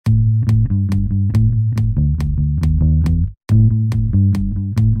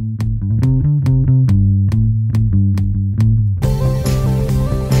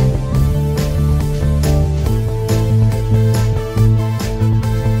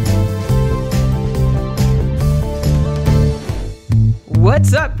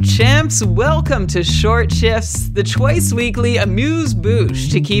What's up, champs? Welcome to Short Shifts, the twice-weekly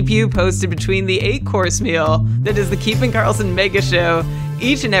amuse-bouche to keep you posted between the 8-course meal that is the Keeping Karlsson mega show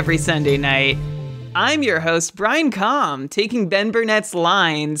each and every Sunday night. I'm your host, Brian Comm, taking Ben Burnett's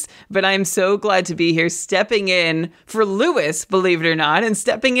lines, but I'm so glad to be here stepping in for Lewis, believe it or not, and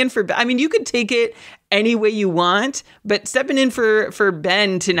stepping in for, you could take it any way you want, but stepping in for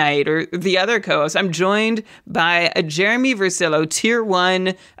Ben tonight, or the other co-host, I'm joined by a Jeremy Versillo, Tier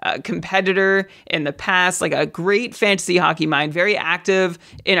 1 competitor in the past, like a great fantasy hockey mind, very active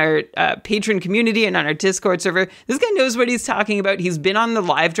in our patron community and on our Discord server. This guy knows what he's talking about. He's been on the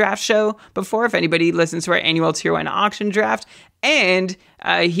live draft show before, if anybody listens to our annual Tier 1 auction draft. And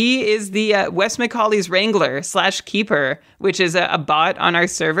he is the Wes McCauley's Wrangler / Keeper, which is a bot on our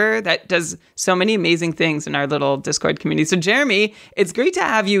server that does so many amazing things in our little Discord community. So Jeremy, it's great to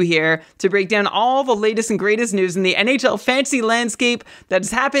have you here to break down all the latest and greatest news in the NHL fantasy landscape that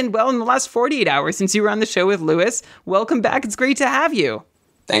has happened, well, in the last 48 hours since you were on the show with Lewis. Welcome back. It's great to have you.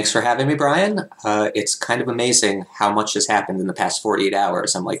 Thanks for having me, Brian. It's kind of amazing how much has happened in the past 48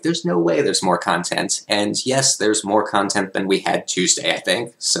 hours. I'm like, there's no way there's more content. And yes, there's more content than we had Tuesday, I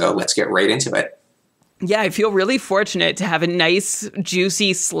think. So let's get right into it. Yeah, I feel really fortunate to have a nice,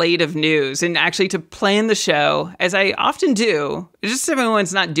 juicy slate of news and actually to plan the show, as I often do. Just if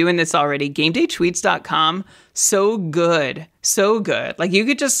everyone's not doing this already, GameDayTweets.com, so good. So good. Like, you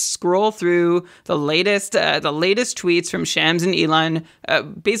could just scroll through the latest tweets from Shams and Elon,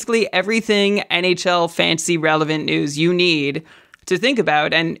 basically everything NHL fantasy relevant news you need to think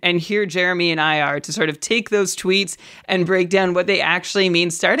about, and here Jeremy and I are to sort of take those tweets and break down what they actually mean,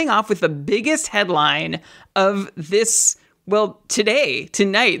 starting off with the biggest headline of this, well, tonight.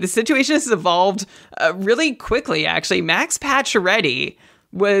 The situation has evolved really quickly, actually. Max Pacioretty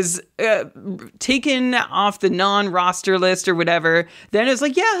was taken off the non-roster list or whatever. Then it was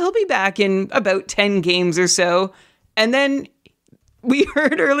like, yeah, he'll be back in about 10 games or so. And then we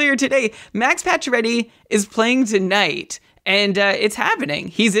heard earlier today, Max Pacioretty is playing tonight. And it's happening.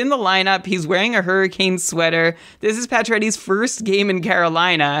 He's in the lineup. He's wearing a Hurricane sweater. This is Pacioretty's first game in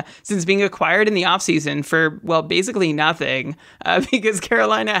Carolina since being acquired in the offseason for, well, basically nothing. Because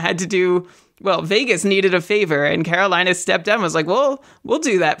Carolina had to do, well, Vegas needed a favor. And Carolina stepped up and was like, well, we'll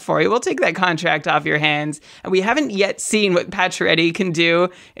do that for you. We'll take that contract off your hands. And we haven't yet seen what Pacioretty can do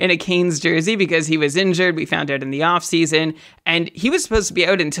in a Canes jersey because he was injured. We found out in the offseason. And he was supposed to be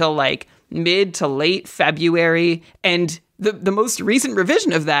out until like mid to late February. And the most recent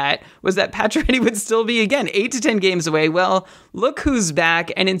revision of that was that Pacioretty would still be, again, 8 to 10 games away. Well, look who's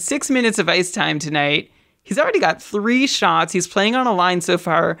back. And in 6 minutes of ice time tonight, he's already got 3 shots. He's playing on a line so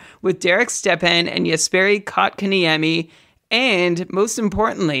far with Derek Stepan and Jesperi Kotkaniemi. And most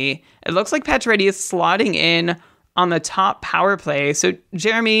importantly, it looks like Pacioretty is slotting in on the top power play. So,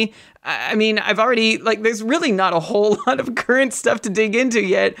 Jeremy, I've already, there's really not a whole lot of current stuff to dig into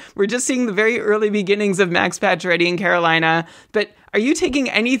yet. We're just seeing the very early beginnings of Max Pacioretty in Carolina. But are you taking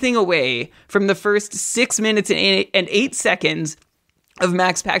anything away from the first 6 minutes and 8 seconds of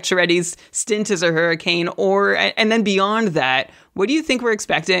Max Pacioretty's stint as a Hurricane, and then beyond that, what do you think we're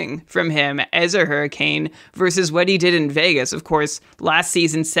expecting from him as a Hurricane versus what he did in Vegas? Of course, last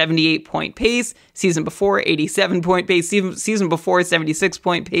season, 78-point pace, season before, 87-point pace, season before,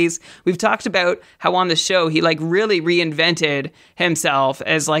 76-point pace. We've talked about how on the show, he really reinvented himself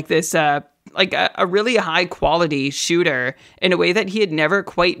as this, a really high quality shooter in a way that he had never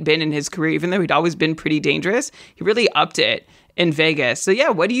quite been in his career, even though he'd always been pretty dangerous. He really upped it in Vegas. So yeah,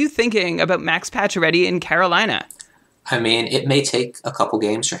 what are you thinking about Max Pacioretty in Carolina? It may take a couple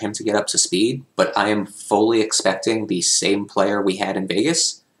games for him to get up to speed, but I am fully expecting the same player we had in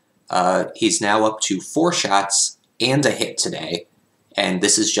Vegas. He's now up to 4 shots and a hit today, and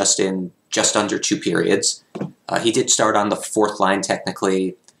this is just under 2 periods. He did start on the 4th line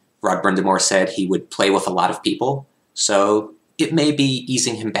technically. Rod Brindamore said he would play with a lot of people, so it may be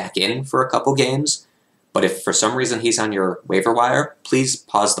easing him back in for a couple games. But if for some reason he's on your waiver wire, please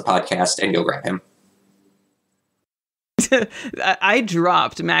pause the podcast and go grab him. I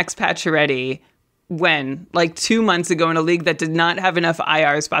dropped Max Pacioretty 2 months ago in a league that did not have enough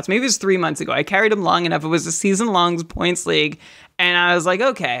IR spots. Maybe it was 3 months ago. I carried him long enough. It was a season-long points league. And I was like,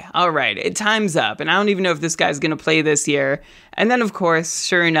 okay, all right, time's up. And I don't even know if this guy's going to play this year. And then, of course,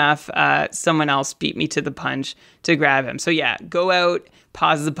 sure enough, someone else beat me to the punch to grab him. So yeah, go out,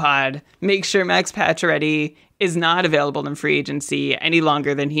 pause the pod, make sure Max Pacioretty is not available in free agency any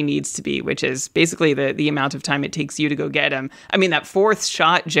longer than he needs to be, which is basically the amount of time it takes you to go get him. That 4th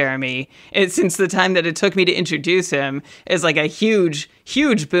shot, Jeremy, since the time that it took me to introduce him, is a huge,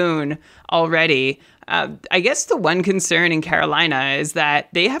 huge boon already. I guess the one concern in Carolina is that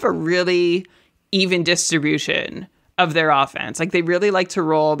they have a really even distribution of their offense. Like, they really like to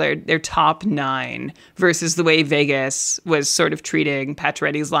roll their top 9 versus the way Vegas was sort of treating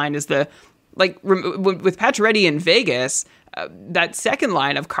Pacioretty's line as the, like, with Pacioretty in Vegas, that second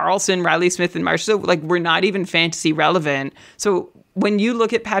line of Carlson, Riley Smith, and Marshall, like, were not even fantasy relevant. So when you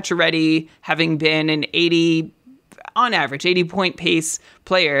look at Pacioretty having been an on average, 80-point pace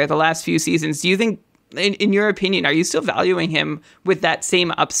player the last few seasons, do you think, in your opinion, are you still valuing him with that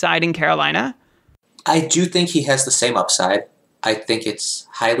same upside in Carolina? I do think he has the same upside. I think it's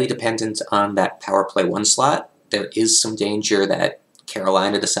highly dependent on that power play 1 slot. There is some danger that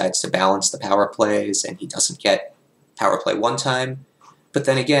Carolina decides to balance the power plays and he doesn't get power play 1 time. But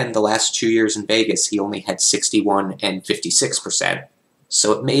then again, the last 2 years in Vegas, he only had 61 and 56%.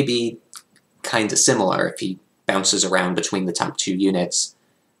 So it may be kind of similar if he bounces around between the top 2 units.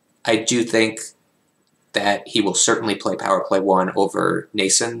 I do think that he will certainly play power play 1 over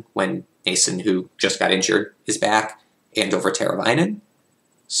Nason when Nason, who just got injured, is back, and over Teravainen.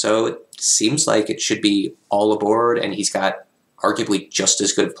 So it seems like it should be all aboard, and he's got arguably just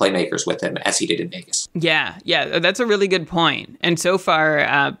as good of playmakers with him as he did in Vegas. Yeah, that's a really good point. And so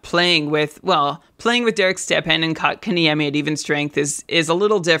far, playing with Derek Stepan and Kotkaniemi at even strength is a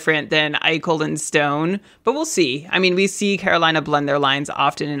little different than Eichel and Stone, but we'll see. I mean, we see Carolina blend their lines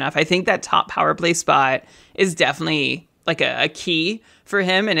often enough. I think that top power play spot is definitely like a key for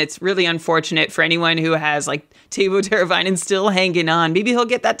him, and it's really unfortunate for anyone who has like Teuvo Teravainen still hanging on. Maybe he'll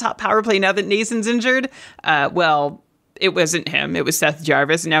get that top power play now that Nason's injured. It wasn't him. It was Seth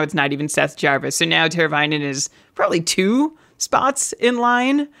Jarvis. And now it's not even Seth Jarvis. So now Teravainen is probably 2 spots in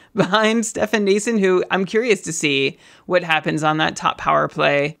line behind Stefan Nason, who I'm curious to see what happens on that top power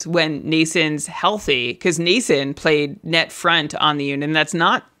play when Nason's healthy, because Nason played net front on the unit, and that's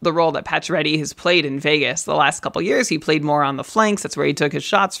not the role that Pacioretty has played in Vegas the last couple of years. He played more on the flanks. That's where he took his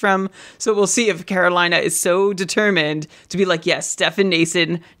shots from. So we'll see if Carolina is so determined to be like, yes, Stefan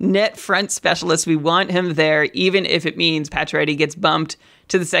Nason, net front specialist. We want him there, even if it means Pacioretty gets bumped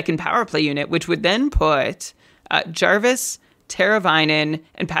to the second power play unit, which would then put Jarvis, Teravainen,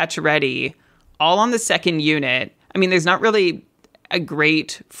 and Pacioretty all on the second unit. I mean, there's not really a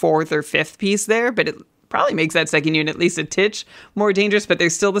great 4th or 5th piece there, but it probably makes that second unit at least a titch more dangerous, but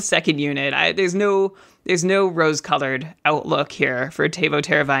there's still the second unit. There's no rose-colored outlook here for Teuvo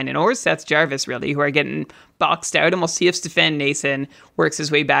Teravainen or Seth Jarvis, really, who are getting boxed out, and we'll see if Stefan Nason works his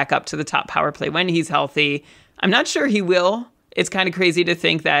way back up to the top power play when he's healthy. I'm not sure he will. It's kind of crazy to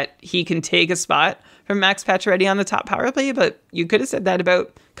think that he can take a spot from Max Pacioretty on the top power play, but you could have said that about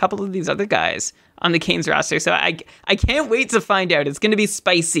a couple of these other guys on the Canes roster. So I can't wait to find out. It's going to be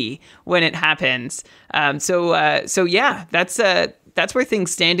spicy when it happens. So yeah, that's where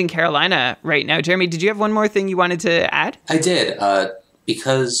things stand in Carolina right now. Jeremy, did you have one more thing you wanted to add? I did,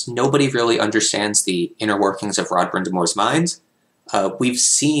 because nobody really understands the inner workings of Rod Brindamore's mind. We've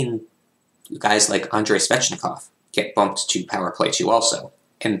seen guys like Andrei Svechnikov get bumped to power play 2 also.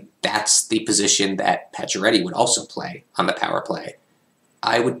 And that's the position that Pacioretty would also play on the power play.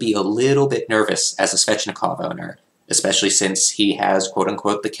 I would be a little bit nervous as a Svechnikov owner, especially since he has,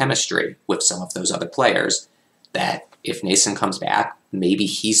 quote-unquote, the chemistry with some of those other players, that if Nason comes back, maybe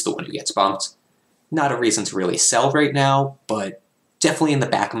he's the one who gets bumped. Not a reason to really sell right now, but definitely in the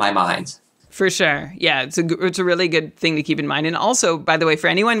back of my mind. For sure. Yeah, it's a really good thing to keep in mind. And also, by the way, for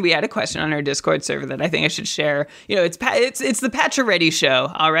anyone, we had a question on our Discord server that I think I should share. You know, it's the Pacioretty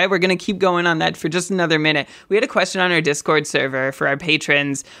show, all right? We're going to keep going on that for just another minute. We had a question on our Discord server for our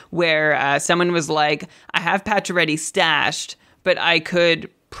patrons where someone was like, I have Pacioretty stashed, but I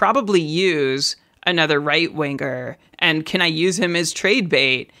could probably use another right winger, and can I use him as trade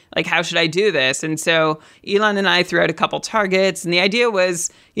bait? Like, how should I do this? And so Elon and I threw out a couple targets, and the idea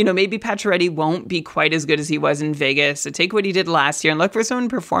was, you know, maybe Pacioretty won't be quite as good as he was in Vegas. So take what he did last year and look for someone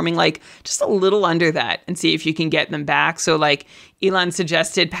performing like just a little under that and see if you can get them back. So like Elon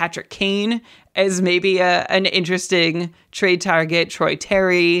suggested Patrick Kane as maybe an interesting trade target, Troy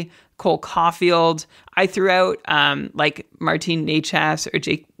Terry, Cole Caulfield. I threw out like Martin Necas or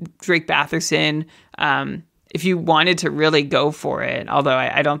Drake Batherson. If you wanted to really go for it, although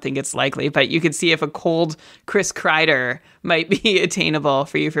I don't think it's likely, but you could see if a cold Chris Kreider might be attainable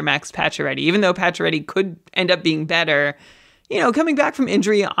for you for Max Pacioretty. Even though Pacioretty could end up being better, you know, coming back from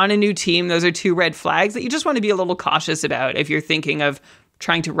injury on a new team, those are 2 red flags that you just want to be a little cautious about if you're thinking of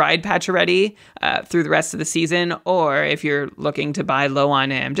trying to ride Pacioretty through the rest of the season, or if you're looking to buy low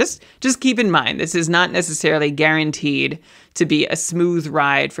on him. Just keep in mind, this is not necessarily guaranteed to be a smooth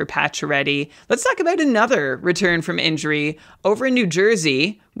ride for Pacioretty. Let's talk about another return from injury. Over in New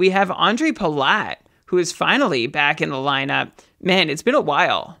Jersey, we have Andre Palat, who is finally back in the lineup. Man, it's been a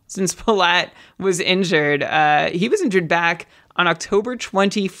while since Palat was injured. He was injured back on October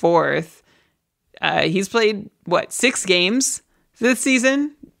 24th. He's played, 6 games this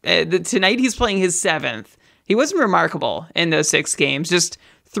season? Tonight he's playing his 7th. He wasn't remarkable in those 6 games. Just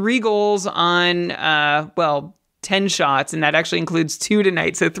 3 goals on, 10 shots, and that actually includes 2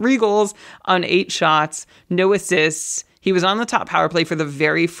 tonight. So 3 goals on 8 shots, no assists. He was on the top power play for the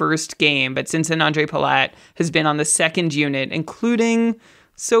very first game, but since then, Andre Palat has been on the second unit, including,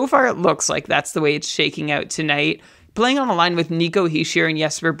 so far it looks like that's the way it's shaking out tonight, playing on a line with Nico Hischier and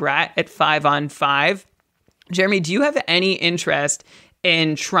Jesper Bratt at 5-on-5. Jeremy, do you have any interest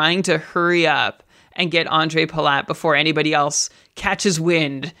in trying to hurry up and get Andre Palat before anybody else catches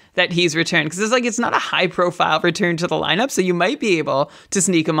wind that he's returned? Because it's not a high-profile return to the lineup, so you might be able to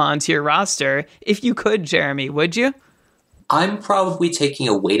sneak him onto your roster. If you could, Jeremy, would you? I'm probably taking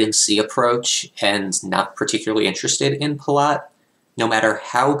a wait-and-see approach and not particularly interested in Palat. No matter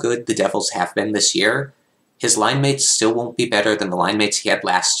how good the Devils have been this year, his line mates still won't be better than the line mates he had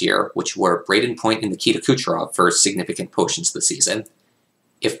last year, which were Braden Point and Nikita Kucherov for significant portions of the season.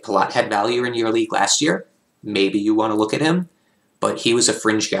 If Palat had value in your league last year, maybe you want to look at him, but he was a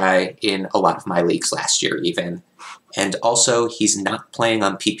fringe guy in a lot of my leagues last year even. And also, he's not playing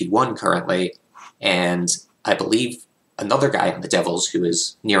on PP1 currently, and I believe another guy on the Devils who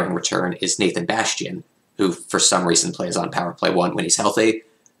is nearing return is Nathan Bastian, who for some reason plays on Power Play 1 when he's healthy,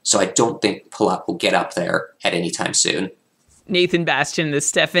 so I don't think Palat will get up there at any time soon. Nathan Bastian, the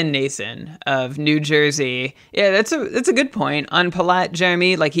Stefan Nason of New Jersey. Yeah, that's a good point on Palat,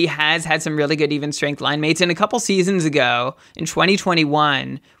 Jeremy. He has had some really good even strength line mates. And a couple seasons ago, in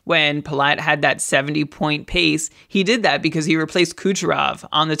 2021, when Palat had that 70-point pace, he did that because he replaced Kucherov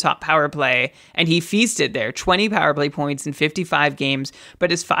on the top power play, and he feasted there, 20 power play points in 55 games.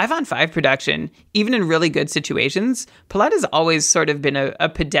 But his 5-on-5 production, even in really good situations, Palat has always sort of been a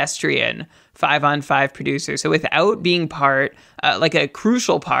pedestrian 5-on-5 producer. So without being part, a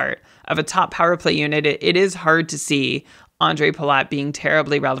crucial part of a top power play unit, it is hard to see Andre Palat being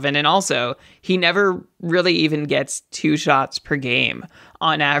terribly relevant. And also, he never really even gets 2 shots per game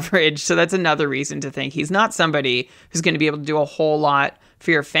on average. So that's another reason to think he's not somebody who's going to be able to do a whole lot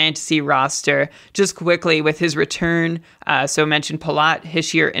for your fantasy roster. Just quickly with his return, so I mentioned Palat,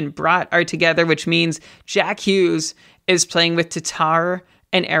 Hischier, and Bratt are together, which means Jack Hughes is playing with Tatar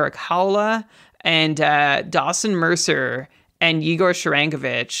and Eric Haula, and Dawson Mercer and Igor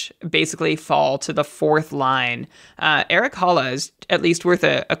Sharangovich basically fall to the 4th line. Eric Haula is at least worth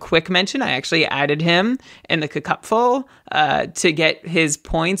a quick mention. I actually added him in the cupful to get his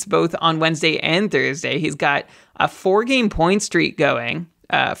points both on Wednesday and Thursday. He's got a 4-game point streak going,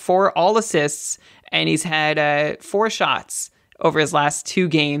 4 all assists, and he's had 4 shots over his last 2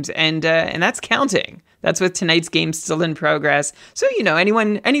 games, and that's counting. That's with tonight's game still in progress. So,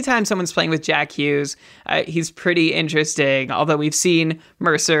 anytime someone's playing with Jack Hughes, he's pretty interesting. Although we've seen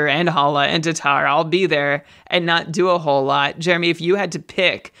Mercer and Haula and Tatar all be there and not do a whole lot. Jeremy, if you had to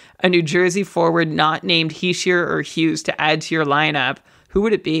pick a New Jersey forward not named Hischier or Hughes to add to your lineup, who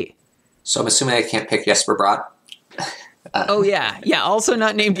would it be? So I'm assuming I can't pick Jesper Bratt. Oh, yeah. Yeah, also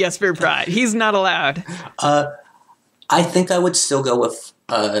not named Jesper Bratt. He's not allowed. I think I would still go with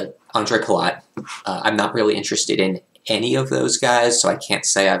Andre Palat. I'm not really interested in any of those guys, so I can't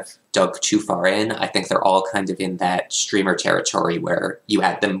say I've dug too far in. I think they're all kind of in that streamer territory where you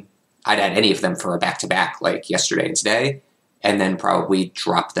add them. I'd add any of them for a back-to-back like yesterday and today, and then probably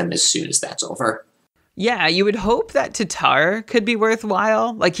drop them as soon as that's over. Yeah, you would hope that Tatar could be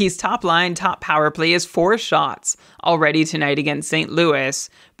worthwhile. He's top line, top power play, has 4 shots already tonight against St. Louis,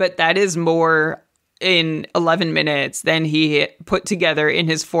 but that is more in 11 minutes than he put together in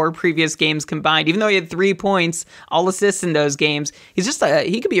his 4 previous games combined. Even though he had 3 points, all assists in those games, he's just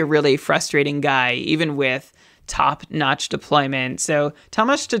he could be a really frustrating guy, even with top-notch deployment. So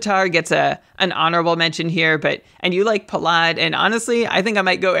Tomas Tatar gets an honorable mention here, and you like Palat, and honestly, I think I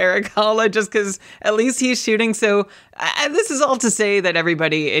might go Eric Haula just because at least he's shooting. So this is all to say that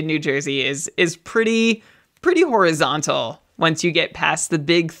everybody in New Jersey is pretty horizontal once you get past the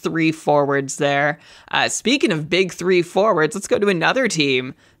big 3 forwards there. Speaking of big 3 forwards, let's go to another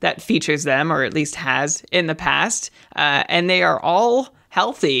team that features them, or at least has in the past, and they are all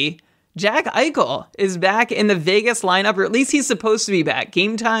healthy. Jack Eichel is back in the Vegas lineup, or at least he's supposed to be back.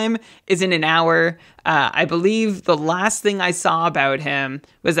 Game time is in an hour. I believe the last thing I saw about him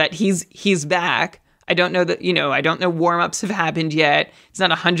was that he's back. I don't know that, I don't know warm-ups have happened yet. It's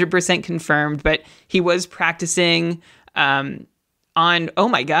not 100% confirmed, but he was practicing on, oh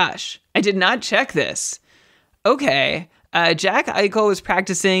my gosh, I did not check this. Okay. Jack Eichel was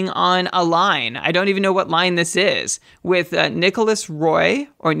practicing on a line. I don't even know what line this is, with Nicolas Roy,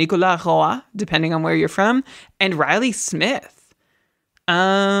 or Nicolas Roy, depending on where you're from, and Riley Smith.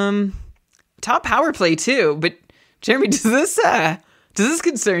 Top power play too, but Jeremy, does this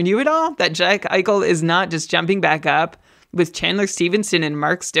concern you at all? That Jack Eichel is not just jumping back up with Chandler Stevenson and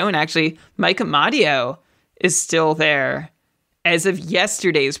Mark Stone. Actually, Mike Amadio is still there as of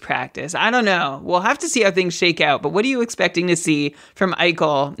yesterday's practice. I don't know. We'll have to see how things shake out. But what are you expecting to see from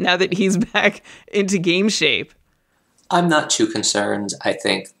Eichel now that he's back into game shape? I'm not too concerned. I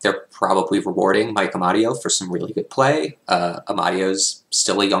think they're probably rewarding Mike Amadio for some really good play. Amadio's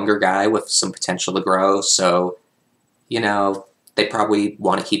still a younger guy with some potential to grow. So, they probably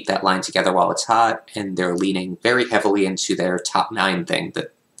want to keep that line together while it's hot. And they're leaning very heavily into their top 9 thing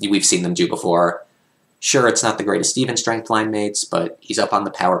that we've seen them do before. Sure, it's not the greatest even strength line mates, but he's up on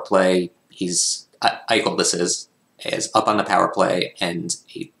the power play. Eichel, this is up on the power play and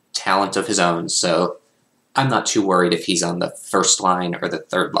a talent of his own. So I'm not too worried if he's on the first line or the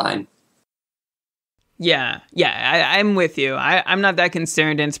third line. Yeah, I'm with you. I'm not that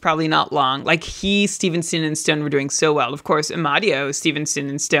concerned, and it's probably not long. Like, Stevenson, and Stone were doing so well. Of course, Amadio, Stevenson,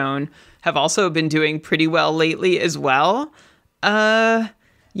 and Stone have also been doing pretty well lately as well.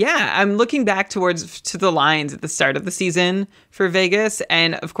 Yeah, I'm looking back to the lines at the start of the season for Vegas.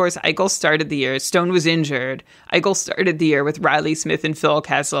 And of course, Eichel started the year. Stone was injured. Eichel started the year with Riley Smith and Phil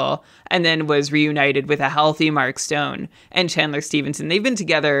Kessel, and then was reunited with a healthy Mark Stone and Chandler Stevenson. They've been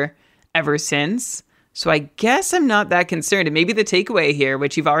together ever since. So I guess I'm not that concerned. And maybe the takeaway here,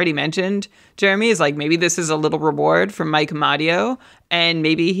 which you've already mentioned, Jeremy, is like maybe this is a little reward from Mike Amadio, and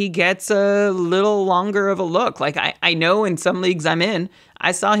maybe he gets a little longer of a look. Like, I know in some leagues I'm in,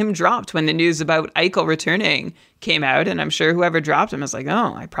 I saw him dropped when the news about Eichel returning came out, and I'm sure whoever dropped him was like,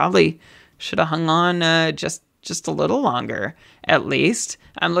 oh, I probably should have hung on just a little longer, at least.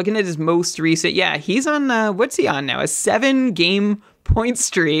 I'm looking at his most recent. Yeah, he's on, what's he on now? A 7-game point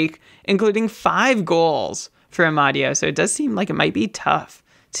streak, including 5 goals for Amadio. So it does seem like it might be tough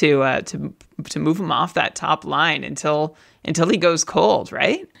to move him off that top line until he goes cold,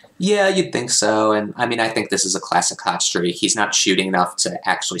 right? Yeah, you'd think so. And I mean, I think this is a classic hot streak. He's not shooting enough to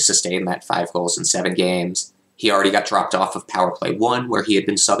actually sustain that 5 goals in 7 games. He already got dropped off of power play 1, where he had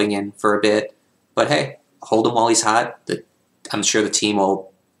been subbing in for a bit. But hey, hold him while he's hot. I'm sure the team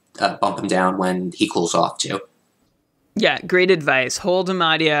will bump him down when he cools off too. Yeah, great advice. Hold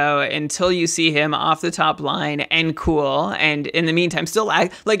Amadio until you see him off the top line and cool. And in the meantime, still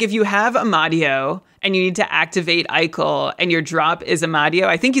act like if you have Amadio and you need to activate Eichel and your drop is Amadio,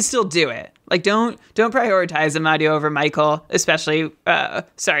 I think you still do it. Like, don't prioritize Amadio over Michael, especially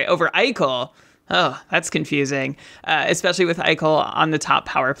over Eichel. Oh, that's confusing. Especially with Eichel on the top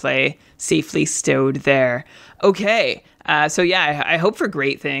power play, safely stowed there. Okay, so yeah, I hope for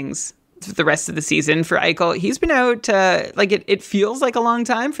great things the rest of the season for Eichel. He's been out, it feels like a long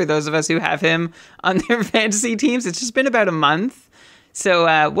time for those of us who have him on their fantasy teams. It's just been about a month.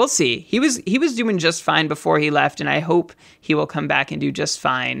 So we'll see. He was doing just fine before he left, and I hope he will come back and do just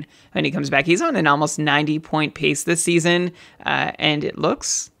fine when he comes back. He's on an almost 90-point pace this season, and it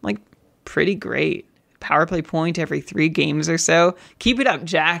looks like pretty great. Power play point every 3 games or so. Keep it up,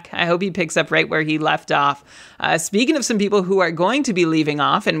 Jack. I hope he picks up right where he left off. Speaking of some people who are going to be leaving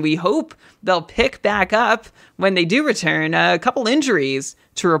off, and we hope they'll pick back up when they do return, a couple injuries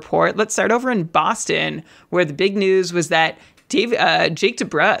to report. Let's start over in Boston, where the big news was that Jake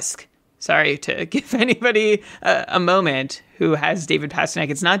DeBrusk, sorry to give anybody a moment who has David Pastrnak.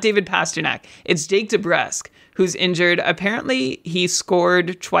 It's not David Pastrnak. It's Jake DeBrusk, who's injured. Apparently, he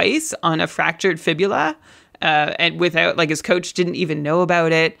scored twice on a fractured fibula, and without, his coach didn't even know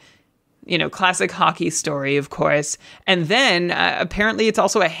about it. Classic hockey story, of course. And then apparently it's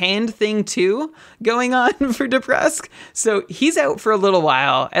also a hand thing too going on for DeBrusk. So he's out for a little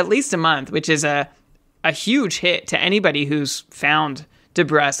while, at least a month, which is a huge hit to anybody who's found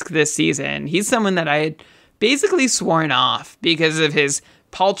DeBrusk this season. He's someone that I had basically sworn off because of his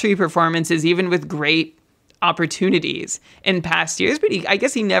paltry performances, even with great opportunities in past years. But I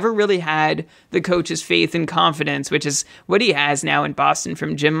guess he never really had the coach's faith and confidence, which is what he has now in Boston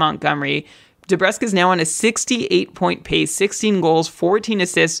from Jim Montgomery. DeBrusk is now on a 68-point pace, 16 goals, 14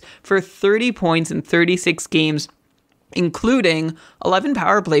 assists for 30 points in 36 games, including 11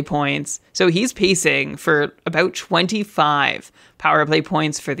 power play points. So he's pacing for about 25 power play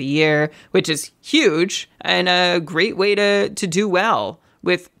points for the year, which is huge and a great way to do well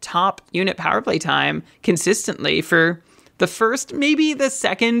with top unit power play time consistently for the first, maybe the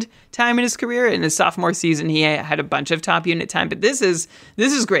second time in his career. In his sophomore season, he had a bunch of top unit time, but this is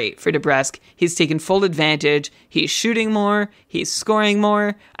great for DeBrusk. He's taken full advantage. He's shooting more. He's scoring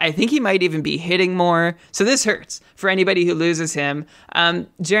more. I think he might even be hitting more. So this hurts for anybody who loses him.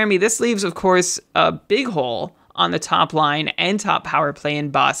 Jeremy, this leaves, of course, a big hole on the top line and top power play in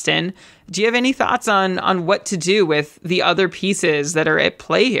Boston. Do you have any thoughts on what to do with the other pieces that are at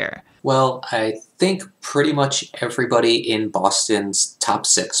play here? Well, I think pretty much everybody in Boston's top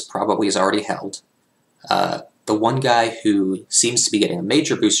 6 probably is already held. The one guy who seems to be getting a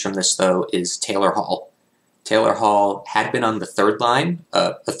major boost from this, though, is Taylor Hall. Taylor Hall had been on the third line,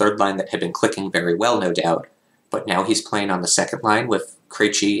 a third line that had been clicking very well, no doubt, but now he's playing on the second line with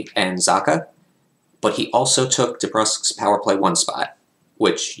Krejci and Zacha. But he also took DeBrusk's power play 1 spot,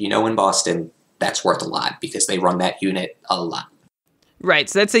 which, in Boston, that's worth a lot because they run that unit a lot. Right,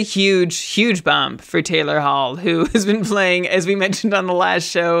 so that's a huge, huge bump for Taylor Hall, who has been playing, as we mentioned on the last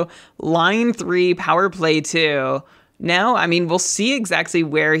show, line 3, power play 2. Now, we'll see exactly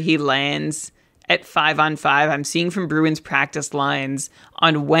where he lands at 5-on-5. I'm seeing from Bruins practice lines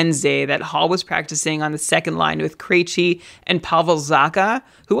on Wednesday that Hall was practicing on the second line with Krejci and Pavel Zacha,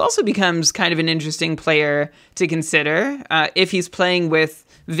 who also becomes kind of an interesting player to consider if he's playing with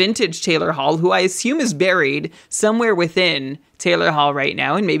vintage Taylor Hall, who I assume is buried somewhere within Taylor Hall right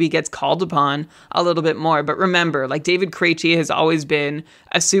now and maybe gets called upon a little bit more. But remember, David Krejci has always been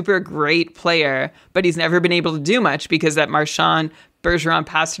a super great player, but he's never been able to do much because that Marchand, Bergeron,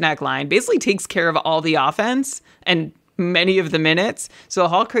 Pasternak line basically takes care of all the offense and many of the minutes. So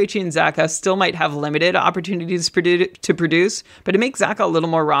Hall, Krejci, and Zacha still might have limited opportunities to produce, but it makes Zacha a little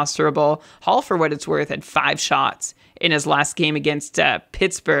more rosterable. Hall, for what it's worth, had 5 shots in his last game against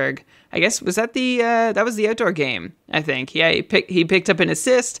Pittsburgh. I guess, was that that was the outdoor game, I think. Yeah, he picked up an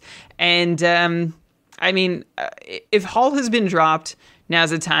assist. And, if Hall has been dropped, now's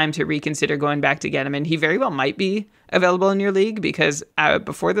the time to reconsider going back to get him. And he very well might be available in your league because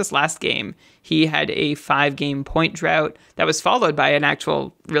before this last game, he had a 5-game point drought that was followed by an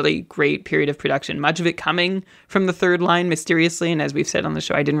actual really great period of production, much of it coming from the third line mysteriously. And as we've said on the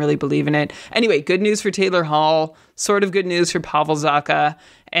show, I didn't really believe in it. Anyway, good news for Taylor Hall, sort of good news for Pavel Zacha,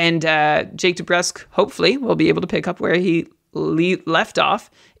 and Jake DeBrusk hopefully will be able to pick up where he left off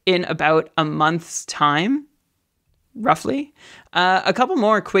in about a month's time. Roughly. A couple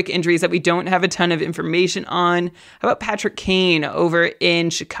more quick injuries that we don't have a ton of information on. How about Patrick Kane over in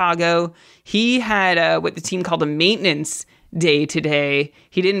Chicago? He had what the team called a maintenance day today.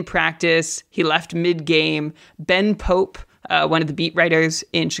 He didn't practice. He left mid-game. Ben Pope, one of the beat writers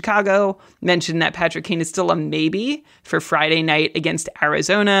in Chicago, mentioned that Patrick Kane is still a maybe for Friday night against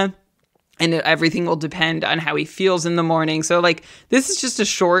Arizona. And everything will depend on how he feels in the morning. So, this is just a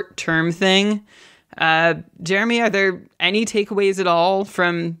short-term thing. Jeremy, are there any takeaways at all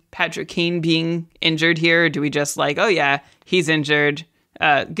from Patrick Kane being injured here? Or do we just oh yeah, he's injured.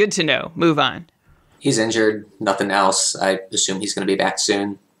 Good to know. Move on. He's injured. Nothing else. I assume he's going to be back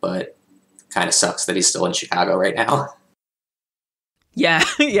soon, but kind of sucks that he's still in Chicago right now. Yeah,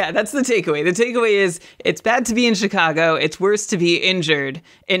 that's the takeaway. The takeaway is it's bad to be in Chicago. It's worse to be injured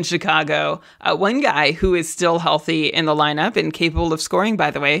in Chicago. One guy who is still healthy in the lineup and capable of scoring,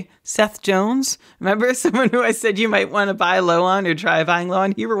 by the way, Seth Jones. Remember someone who I said you might want to buy low on or try buying low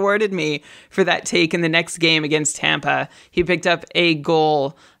on? He rewarded me for that take in the next game against Tampa. He picked up a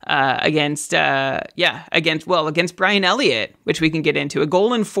goal against Brian Elliott, which we can get into. A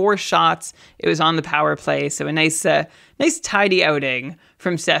goal and 4 shots. It was on the power play, so a nice tidy outing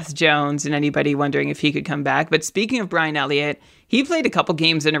from Seth Jones and anybody wondering if he could come back. But speaking of Brian Elliott, he played a couple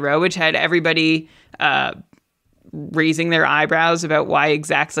games in a row, which had everybody raising their eyebrows about why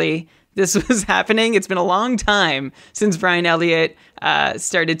exactly this was happening. It's been a long time since Brian Elliott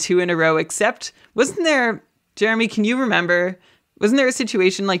started 2 in a row, except wasn't there, Jeremy, can you remember, wasn't there a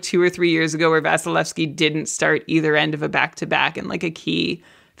situation 2 or 3 years ago where Vasilevsky didn't start either end of a back-to-back in a key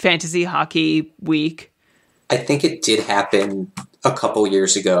fantasy hockey week? I think it did happen a couple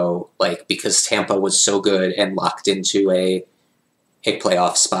years ago, because Tampa was so good and locked into a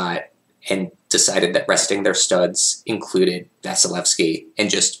playoff spot and decided that resting their studs included Vasilevsky and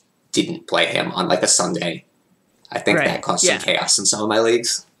just didn't play him on a Sunday. I think that caused some chaos in some of my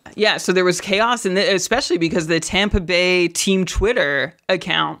leagues. Yeah, so there was chaos, and especially because the Tampa Bay team Twitter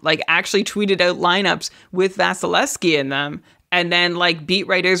account actually tweeted out lineups with Vasilevsky in them, and then beat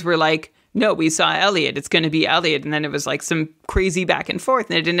writers were no, we saw Elliott. It's going to be Elliott. And then it was like some crazy back and forth.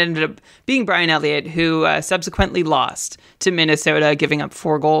 And it ended up being Brian Elliott, who subsequently lost to Minnesota, giving up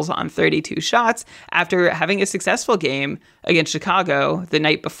 4 goals on 32 shots after having a successful game against Chicago the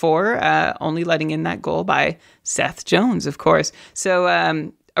night before, only letting in that goal by Seth Jones, of course. So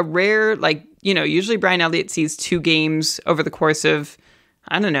a rare, usually Brian Elliott sees 2 games over the course of,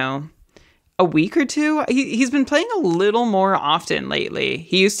 I don't know, a week or two. He's been playing a little more often lately.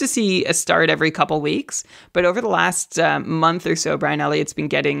 He used to see a start every couple weeks, but over the last month or so, Brian Elliott's been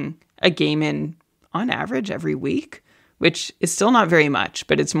getting a game in on average every week, which is still not very much,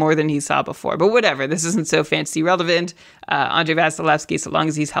 but it's more than he saw before. But whatever, this isn't so fantasy relevant. Andrei Vasilevsky, so long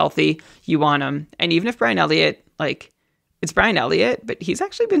as he's healthy, you want him. And even if Brian Elliott, it's Brian Elliott, but he's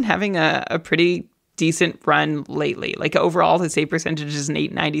actually been having a pretty decent run lately. Overall, his save percentage is an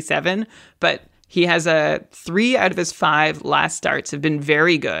 .897, but he has 3 out of his 5 last starts have been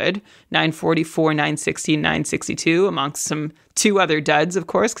very good. .944, .916, .962, amongst some 2 other duds, of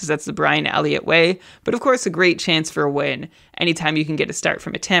course, because that's the Brian Elliott way. But of course, a great chance for a win anytime you can get a start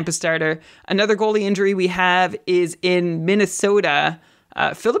from a Tampa starter. Another goalie injury we have is in Minnesota.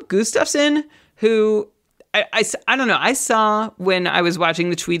 Philip Gustafsson, who I don't know. I saw when I was watching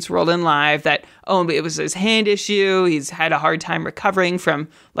the tweets roll in live that, it was his hand issue. He's had a hard time recovering from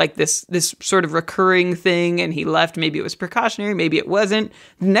this sort of recurring thing, and he left. Maybe it was precautionary. Maybe it wasn't.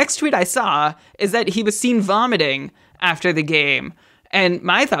 The next tweet I saw is that he was seen vomiting after the game. And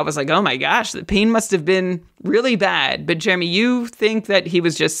my thought was oh my gosh, the pain must have been really bad. But Jeremy, you think that he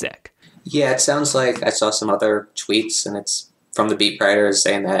was just sick? Yeah, it sounds like I saw some other tweets, and it's from the beat writers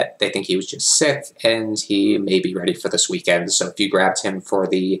saying that they think he was just sick and he may be ready for this weekend. So if you grabbed him for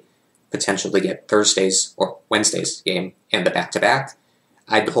the potential to get Thursday's or Wednesday's game and the back-to-back,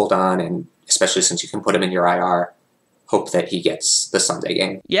 I'd hold on, and especially since you can put him in your IR, hope that he gets the Sunday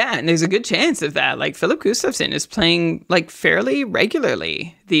game. Yeah, and there's a good chance of that. Philip Gustafsson is playing fairly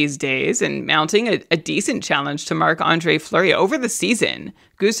regularly these days and mounting a decent challenge to Marc-Andre Fleury over the season.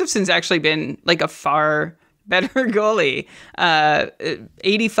 Gustafsson's actually been a far better goalie,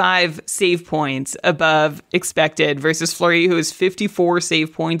 85 save points above expected versus Fleury, who is 54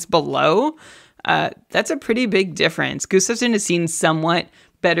 save points below. That's a pretty big difference. Gustafsson has seen somewhat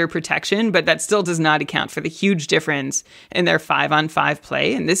better protection, but that still does not account for the huge difference in their 5-on-5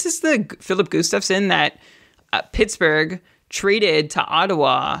 play. And this is the Philip Gustafsson that Pittsburgh traded to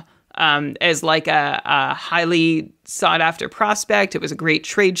Ottawa as a highly sought-after prospect. It was a great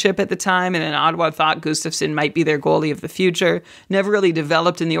trade chip at the time, and then Ottawa thought Gustafsson might be their goalie of the future. Never really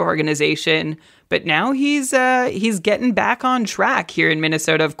developed in the organization, but now he's getting back on track here in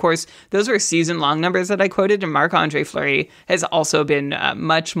Minnesota. Of course, those were season-long numbers that I quoted, and Marc-Andre Fleury has also been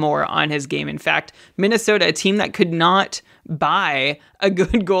much more on his game. In fact, Minnesota, a team that could not buy a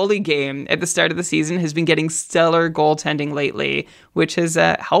good goalie game at the start of the season, has been getting stellar goaltending lately, which has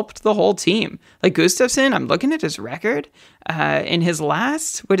helped the whole team. Gustafsson, I'm looking at his record. In his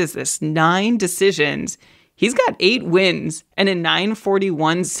last, 9 decisions, he's got 8 wins and a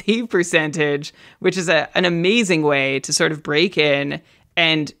 .941 save percentage, which is an amazing way to sort of break in.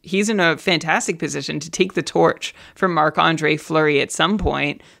 And he's in a fantastic position to take the torch from Marc-Andre Fleury at some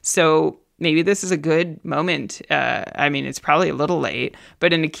point. So maybe this is a good moment. It's probably a little late,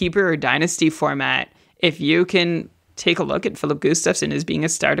 but in a keeper or dynasty format, if you can take a look at Philip Gustafsson as being a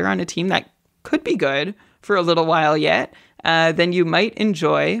starter on a team that could be good for a little while yet, then you might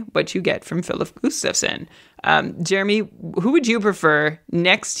enjoy what you get from Philip Gustafsson. Jeremy, who would you prefer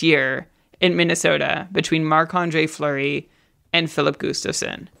next year in Minnesota between Marc-Andre Fleury and Philip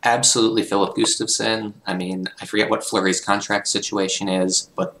Gustafsson? Absolutely Philip Gustafsson. I forget what Fleury's contract situation is,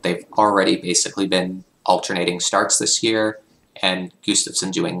 but they've already basically been alternating starts this year, and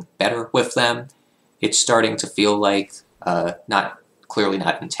Gustafsson doing better with them. It's starting to feel like, not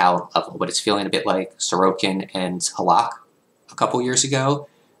in talent level, but it's feeling a bit like Sorokin and Halak a couple years ago,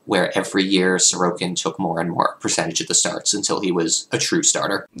 where every year Sorokin took more and more percentage of the starts until he was a true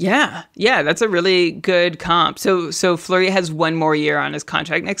starter. Yeah, that's a really good comp. So Fleury has 1 more year on his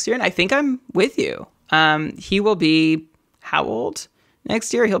contract next year, and I think I'm with you. He will be how old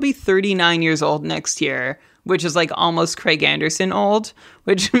next year? He'll be 39 years old next year, which is almost Craig Anderson old,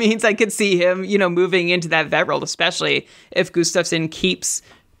 which means I could see him, moving into that vet role, especially if Gustafsson keeps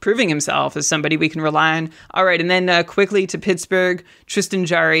proving himself as somebody we can rely on. All right, and then quickly to Pittsburgh, Tristan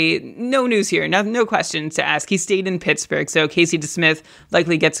Jarry. No news here, no questions to ask. He stayed in Pittsburgh, so Casey DeSmith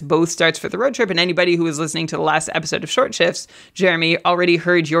likely gets both starts for the road trip, and anybody who was listening to the last episode of Short Shifts, Jeremy, already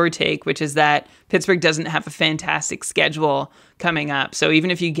heard your take, which is that Pittsburgh doesn't have a fantastic schedule coming up. So even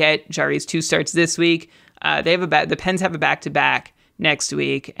if you get Jarry's 2 starts this week, the Pens have a back-to-back next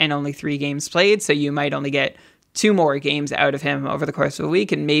week and only 3 games played. So you might only get 2 more games out of him over the course of a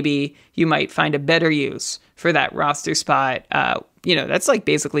week, and maybe you might find a better use for that roster spot. That's like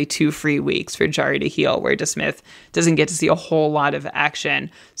basically 2 free weeks for Jari to heal, where DeSmith doesn't get to see a whole lot of action.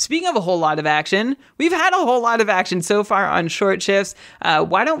 Speaking of a whole lot of action, we've had a whole lot of action so far on short shifts.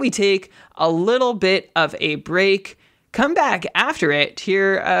 Why don't we take a little bit of a break, come back after it,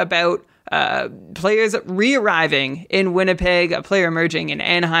 hear about players re-arriving in Winnipeg, a player emerging in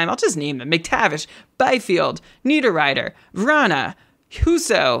Anaheim. I'll just name them: McTavish, Byfield, Niederreiter, Vrana,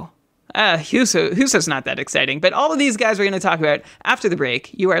 Husso. Husso's not that exciting, but all of these guys we're going to talk about after the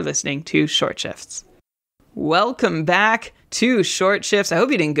break. You are listening to Short Shifts. Welcome back to Short Shifts. I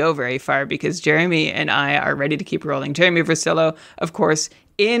hope you didn't go very far, because Jeremy and I are ready to keep rolling. Jeremy Versillo, of course,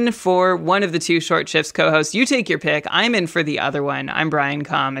 in for one of the 2 Short Shifts co-hosts. You take your pick. I'm in for the other one. I'm Brian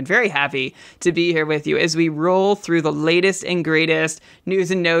Comm, and very happy to be here with you as we roll through the latest and greatest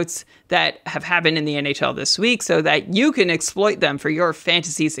news and notes that have happened in the NHL this week so that you can exploit them for your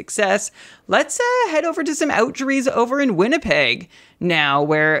fantasy success. Let's head over to some outjuries over in Winnipeg now,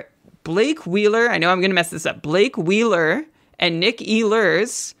 where Blake Wheeler, I know I'm going to mess this up, Blake Wheeler and Nick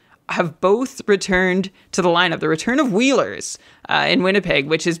Ehlers have both returned to the lineup. The return of Wheelers in Winnipeg,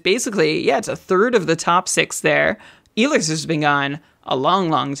 which is basically, it's a third of the top 6 there. Ehlers has been gone a long,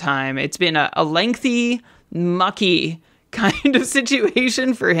 long time. It's been a lengthy, mucky kind of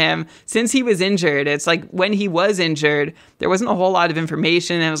situation for him since he was injured. It's like when he was injured, there wasn't a whole lot of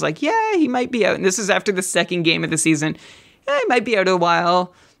information. And it was like, he might be out. And this is after the second game of the season. He might be out a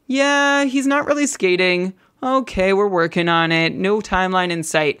while. He's not really skating. Okay, we're working on it. No timeline in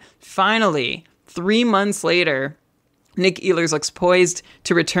sight. Finally, 3 months later, Nick Ehlers looks poised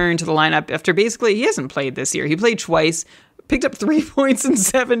to return to the lineup after basically he hasn't played this year. He played twice, picked up 3 points and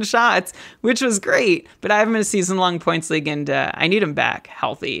 7 shots, which was great. But I have him in a season-long points league, and I need him back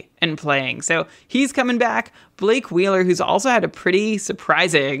healthy and playing. So he's coming back. Blake Wheeler, who's also had a pretty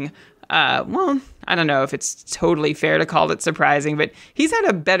surprising I don't know if it's totally fair to call it surprising, but he's had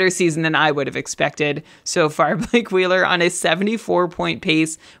a better season than I would have expected so far. Blake Wheeler on a 74-point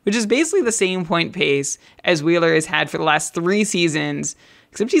pace, which is basically the same point pace as Wheeler has had for the last 3 seasons,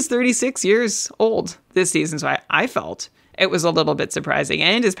 except he's 36 years old this season, so I felt it was a little bit surprising.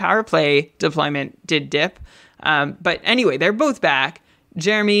 And his power play deployment did dip. But anyway, they're both back.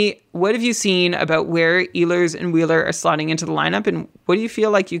 Jeremy, what have you seen about where Ehlers and Wheeler are slotting into the lineup, and what do you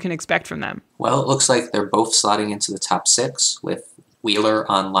feel like you can expect from them? Well, it looks like they're both slotting into the top 6, with Wheeler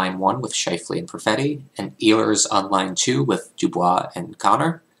on line 1 with Scheifele and Perfetti, and Ehlers on line 2 with Dubois and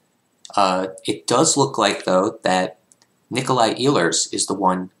Connor. It does look like, though, that Nikolai Ehlers is the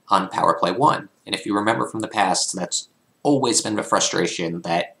one on power play 1. And if you remember from the past, that's always been the frustration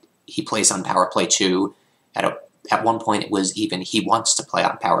that he plays on power play 2. At one point, it was even he wants to play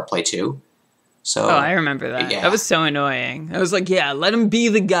on power play 2. So, I remember that. Yeah. That was so annoying. I was like, let him be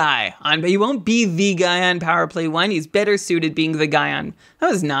the guy but he won't be the guy on power play 1. He's better suited being the guy on. That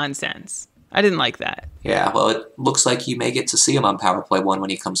was nonsense. I didn't like that. Yeah, well, it looks like you may get to see him on power play 1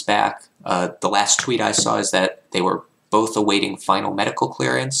 when he comes back. The last tweet I saw is that they were both awaiting final medical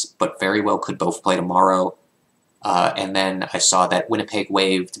clearance, but very well could both play tomorrow. And then I saw that Winnipeg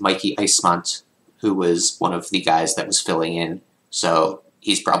waived Mikey Eismont, who was one of the guys that was filling in. So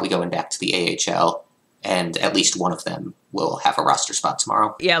he's probably going back to the AHL, and at least one of them will have a roster spot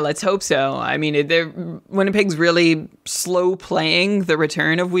tomorrow. Yeah, let's hope so. I mean, Winnipeg's really slow playing the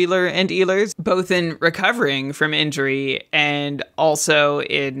return of Wheeler and Ehlers, both in recovering from injury and also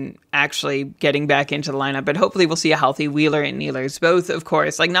in actually getting back into the lineup. But hopefully we'll see a healthy Wheeler and Ehlers. Both, of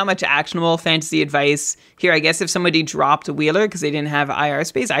course, like not much actionable fantasy advice here. I guess if somebody dropped Wheeler because they didn't have IR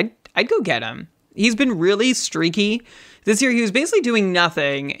space, I'd go get him. He's been really streaky. This year, he was basically doing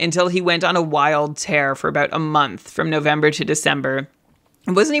nothing until he went on a wild tear for about a month from November to December.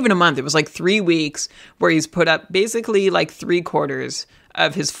 It wasn't even a month. It was like 3 weeks where he's put up basically like 3/4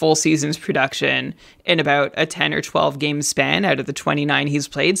 of his full season's production in about a 10 or 12 game span out of the 29 he's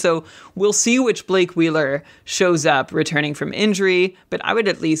played. So we'll see which Blake Wheeler shows up returning from injury, but I would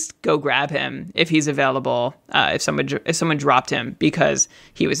at least go grab him if he's available, if someone dropped him because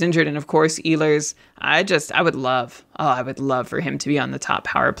he was injured. And of course, Ehlers, I would love for him to be on the top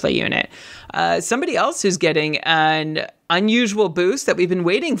power play unit. Somebody else who's getting an unusual boost that we've been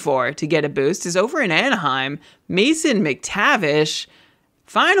waiting for to get a boost is over in Anaheim. Mason McTavish,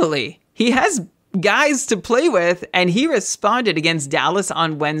 finally, he has guys to play with, and he responded against Dallas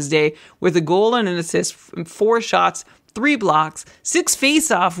on Wednesday with a goal and an assist from 4 shots, 3 blocks, 6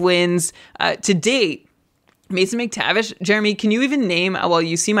 face-off wins to date. Mason McTavish, Jeremy, can you even name, well,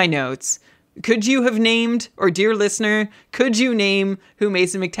 you see my notes, Could you have named, or dear listener, could you name who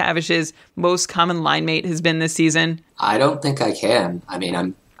Mason McTavish's most common line mate has been this season? I don't think I can. I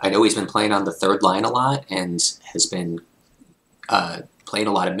mean, I know he's been playing on the third line a lot and has been playing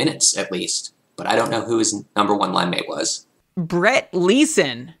a lot of minutes at least, but I don't know who his number one line mate was. Brett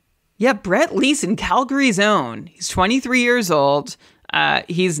Leeson. Yeah, Brett Leeson, Calgary's own. He's 23 years old.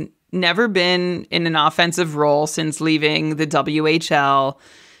 He's never been in an offensive role since leaving the WHL.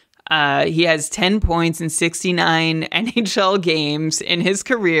 He has 10 points in 69 NHL games in his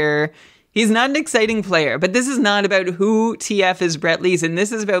career. He's not an exciting player, but this is not about who TF is Brett Leeson.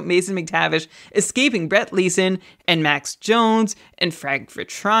 This is about Mason McTavish escaping Brett Leeson and Max Jones and Frank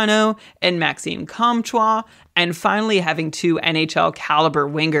Vetrano and Maxime Comtois, and finally having two NHL caliber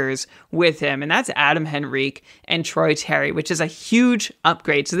wingers with him. And that's Adam Henrique and Troy Terry, which is a huge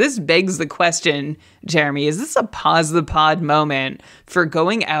upgrade. So this begs the question, Jeremy, is this a pause the pod moment for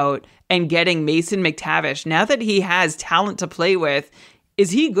going out and getting Mason McTavish now that he has talent to play with? Is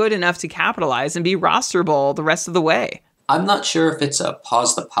he good enough to capitalize and be rosterable the rest of the way? I'm not sure if it's a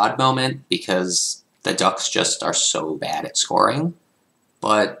pause the pod moment because the Ducks just are so bad at scoring,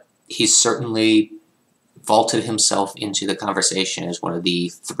 but he's certainly vaulted himself into the conversation as one of the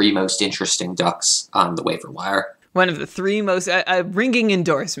three most interesting Ducks on the waiver wire. One of the three most, a ringing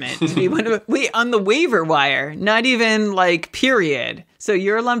endorsement to be one of, wait, on the waiver wire, not even like period. So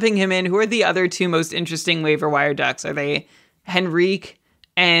you're lumping him in. Who are the other two most interesting waiver wire Ducks? Are they Henrique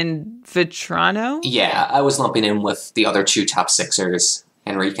and Vetrano? Yeah, I was lumping in with the other two top sixers,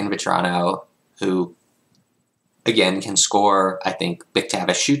 Henrique and Vetrano, who, again, can score. I think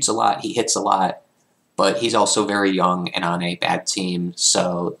McTavish shoots a lot, he hits a lot, but he's also very young and on a bad team,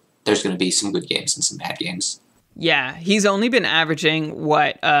 so there's going to be some good games and some bad games. Yeah, he's only been averaging,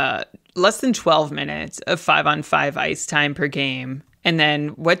 less than 12 minutes of 5-on-5 ice time per game. And then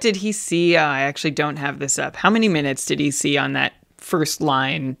what did he see? I actually don't have this up. How many minutes did he see on that first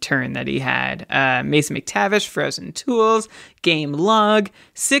line turn that he had? Mason McTavish, Frozen Tools, game log,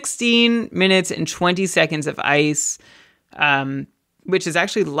 16 minutes and 20 seconds of ice, which is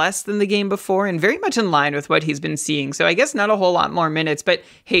actually less than the game before and very much in line with what he's been seeing. So I guess not a whole lot more minutes, but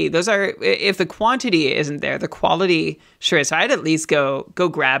hey, those are, if the quantity isn't there, the quality sure is. So I'd at least go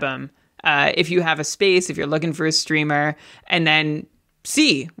grab him if you have a space, if you're looking for a streamer, and then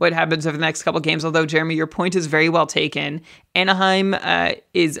see what happens over the next couple games. Although, Jeremy, your point is very well taken. Anaheim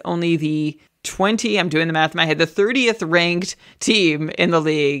is only the 20, I'm doing the math in my head, the 30th ranked team in the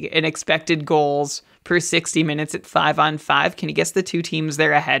league in expected goals per 60 minutes at 5-on-5. Can you guess the two teams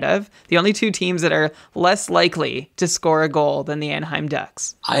they're ahead of? The only two teams that are less likely to score a goal than the Anaheim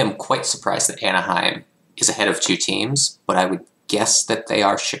Ducks. I am quite surprised that Anaheim is ahead of two teams, but I would guess that they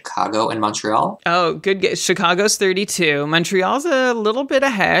are Chicago and Montreal. Oh, good guess. Chicago's 32. Montreal's a little bit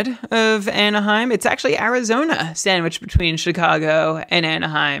ahead of Anaheim. It's actually Arizona sandwiched between Chicago and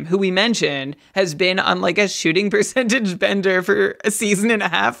Anaheim, who we mentioned has been on like a shooting percentage bender for a season and a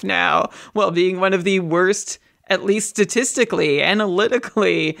half now, while being one of the worst, at least statistically,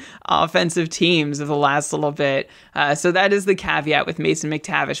 analytically, offensive teams of the last little bit. So that is the caveat with Mason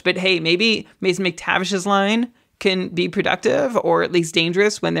McTavish. But hey, maybe Mason McTavish's line can be productive or at least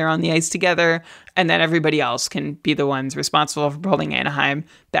dangerous when they're on the ice together, and then everybody else can be the ones responsible for pulling Anaheim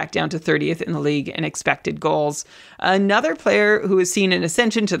back down to 30th in the league in expected goals. Another player who has seen an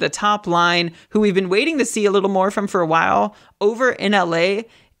ascension to the top line, who we've been waiting to see a little more from for a while, over in LA,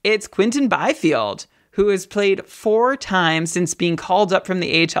 it's Quinton Byfield, who has played 4 times since being called up from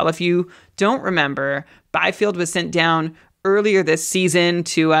the AHL. If you don't remember, Byfield was sent down earlier this season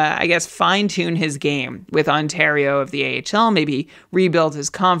to, fine-tune his game with Ontario of the AHL, maybe rebuild his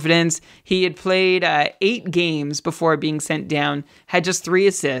confidence. He had played 8 games before being sent down, had just 3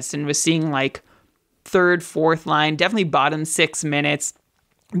 assists, and was seeing like 3rd, 4th line, definitely bottom 6 minutes,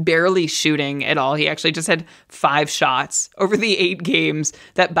 barely shooting at all. He actually just had 5 shots over the 8 games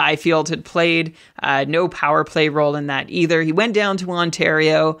that Byfield had played. No power play role in that either. He went down to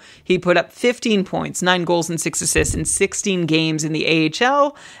Ontario. He put up 15 points, 9 goals and 6 assists in 16 games in the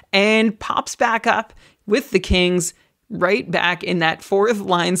AHL, and pops back up with the Kings right back in that 4th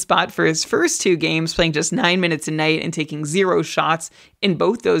line spot for his first 2 games, playing just 9 minutes a night and taking 0 shots in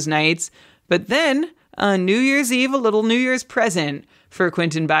both those nights. But then on New Year's Eve, a little New Year's present for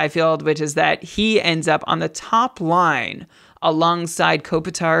Quinton Byfield, which is that he ends up on the top line alongside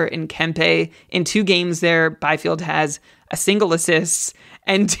Kopitar and Kempe. In 2 games there, Byfield has a single assist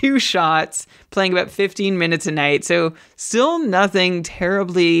and 2 shots, playing about 15 minutes a night. So still nothing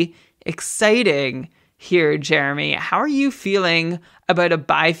terribly exciting here, Jeremy. How are you feeling about a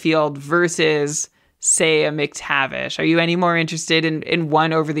Byfield versus say, a McTavish? Are you any more interested in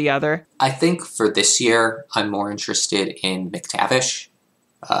one over the other? I think for this year, I'm more interested in McTavish.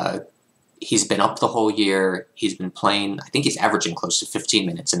 He's been up the whole year. He's been playing, I think he's averaging close to 15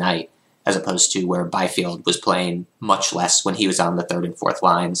 minutes a night, as opposed to where Byfield was playing much less when he was on the third and fourth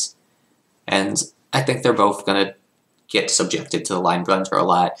lines. And I think they're both going to get subjected to the line blender a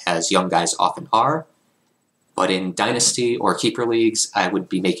lot, as young guys often are. But in Dynasty or Keeper Leagues, I would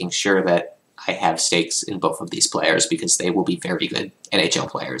be making sure that I have stakes in both of these players because they will be very good NHL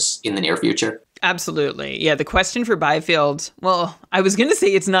players in the near future. Absolutely. Yeah, the question for Byfield, well, I was going to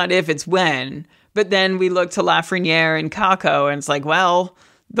say it's not if, it's when. But then we look to Lafreniere and Kakko, and it's like, well,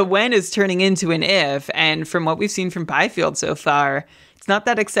 the when is turning into an if. And from what we've seen from Byfield so far, it's not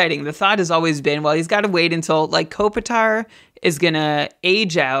that exciting. The thought has always been, well, he's got to wait until, like, Kopitar is going to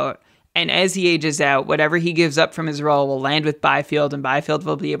age out. And as he ages out, whatever he gives up from his role will land with Byfield, and Byfield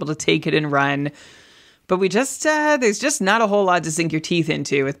will be able to take it and run. But we just, there's just not a whole lot to sink your teeth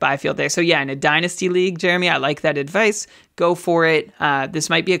into with Byfield there. So yeah, in a Dynasty League, Jeremy, I like that advice. Go for it. This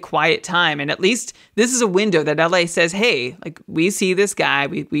might be a quiet time. And at least this is a window that LA says, hey, like, we see this guy.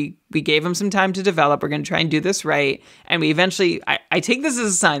 We gave him some time to develop. We're going to try and do this right. And we eventually, I take this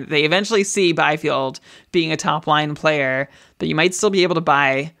as a sign that they eventually see Byfield being a top line player, that you might still be able to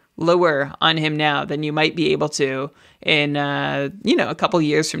buy lower on him now than you might be able to in, a couple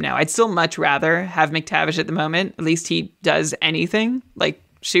years from now. I'd still much rather have McTavish at the moment. At least he does anything, like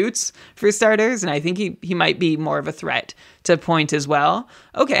shoots for starters, and I think he might be more of a threat to point as well.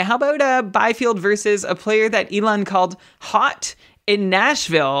 Okay, how about Byfield versus a player that Elon called hot in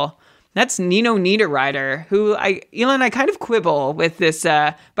Nashville? That's Nino Niederreiter, who I kind of quibble with this.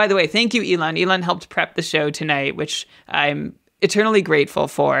 By the way, thank you, Elon. Elon helped prep the show tonight, which I'm eternally grateful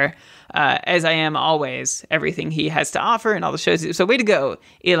for, as I am always, everything he has to offer and all the shows. So way to go,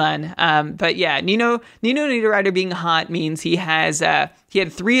 Elon. But yeah, Nino Niederreiter being hot means he had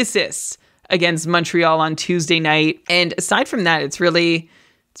 3 assists against Montreal on Tuesday night. And aside from that, it's pretty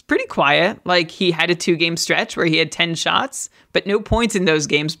quiet. Like, he had a 2-game stretch where he had 10 shots, but no points in those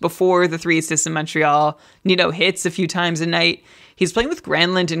games before the 3 assists in Montreal. Nino hits a few times a night. He's playing with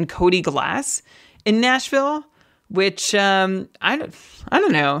Granlund and Cody Glass in Nashville, which, I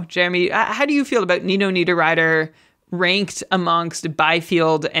don't know, Jeremy, how do you feel about Nino Niederreiter ranked amongst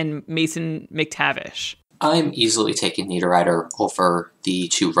Byfield and Mason McTavish? I'm easily taking Niederreiter over the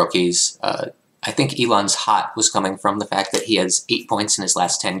 2 rookies. I think Elon's hot was coming from the fact that he has 8 points in his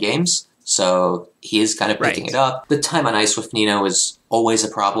last 10 games, so he is kind of picking it up. The time on ice with Nino is always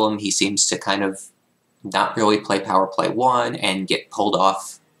a problem. He seems to kind of not really play power play 1 and get pulled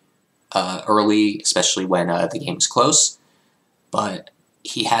off early, especially when the game is close. But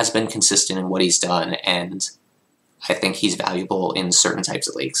he has been consistent in what he's done, and I think he's valuable in certain types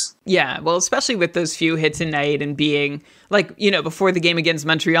of leagues. Yeah, well, especially with those few hits a night and being, like, before the game against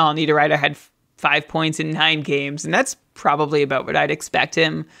Montreal, Niederreiter had 5 points in 9 games, and that's probably about what I'd expect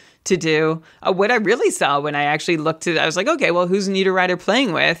him to do. What I really saw when I actually looked at it, I was like, okay, well, who's Niederreiter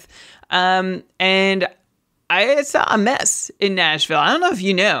playing with? And I saw a mess in Nashville. I don't know if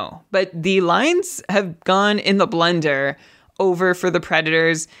you know, but the lines have gone in the blender over for the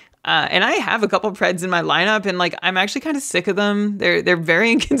Predators. And I have a couple Preds in my lineup, and I'm actually kind of sick of them. They're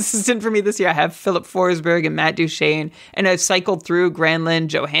very inconsistent for me this year. I have Philip Forsberg and Matt Duchene, and I've cycled through Granlund,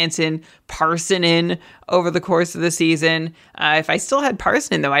 Johansson, Parsonen over the course of the season. If I still had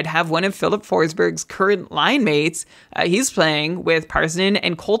Parsonen, though, I'd have one of Philip Forsberg's current line mates. He's playing with Parsonen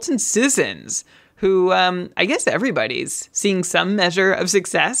and Colton Sissons, who I guess everybody's seeing some measure of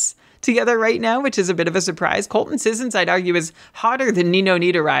success together right now, which is a bit of a surprise. Colton Sissons, I'd argue, is hotter than Nino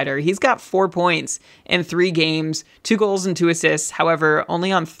Niederreiter. He's got 4 points in 3 games, 2 goals and 2 assists, however,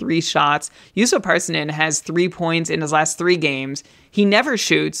 only on 3 shots. Juuso Parsonen has 3 points in his last 3 games. He never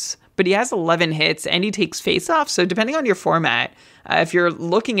shoots, but he has 11 hits, and he takes faceoffs. So depending on your format, if you're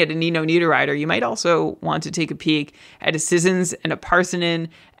looking at a Nino Niederreiter, you might also want to take a peek at a Sissons and a Parsonen.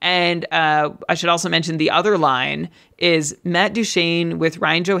 And I should also mention the other line is Matt Duchene with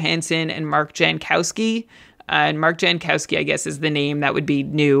Ryan Johansson and Mark Jankowski. And Mark Jankowski, I guess, is the name that would be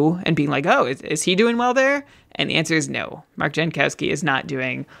new and being like, oh, is he doing well there? And the answer is no. Mark Jankowski is not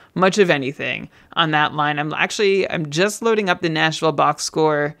doing much of anything on that line. I'm just loading up the Nashville box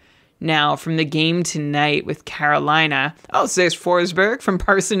score now from the game tonight with Carolina. Oh, so there's Forsberg from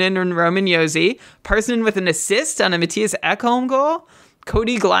Parsonen and Roman Josi. Parsonen with an assist on a Matthias Ekholm goal.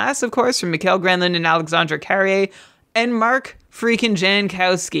 Cody Glass, of course, from Mikael Granlund and Alexandre Carrier. And Mark freaking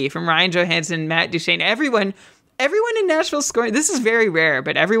Jankowski from Ryan Johansson, Matt Duchene. Everyone in Nashville scoring. This is very rare,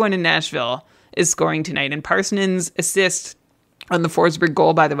 but everyone in Nashville is scoring tonight. And Parsonen's assist on the Forsberg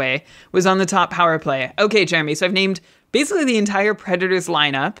goal, by the way, was on the top power play. Okay, Jeremy, so I've named basically the entire Predators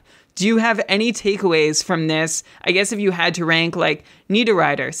lineup. Do you have any takeaways from this? I guess if you had to rank like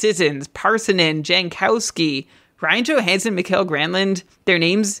Niederreiter, Sissons, Parsonen, Jankowski, Ryan Johansson, Mikael Granlund, their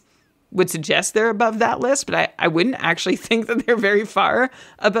names would suggest they're above that list, but I wouldn't actually think that they're very far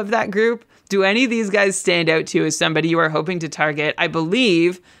above that group. Do any of these guys stand out to you as somebody you are hoping to target? I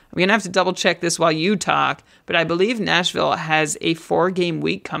believe, I'm going to have to double check this while you talk, but I believe Nashville has a 4-game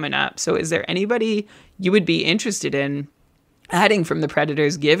week coming up. So is there anybody you would be interested in adding from the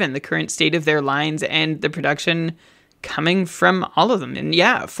Predators, given the current state of their lines and the production coming from all of them? And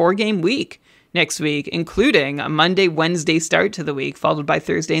yeah, 4-game week next week, including a Monday, Wednesday start to the week, followed by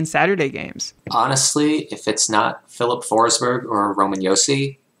Thursday and Saturday games. Honestly, if it's not Philip Forsberg or Roman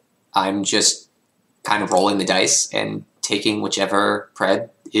Josi, I'm just kind of rolling the dice and taking whichever Pred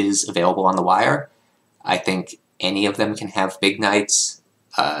is available on the wire. I think any of them can have big nights.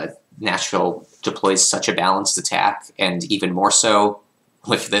 Nashville deploys such a balanced attack, and even more so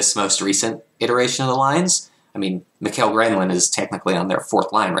with this most recent iteration of the lines. I mean, Mikael Granlund is technically on their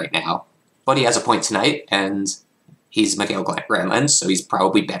 4th line right now, but he has a point tonight, and he's Mikael Granlund, so he's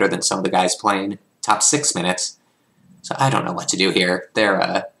probably better than some of the guys playing top 6 minutes. So I don't know what to do here.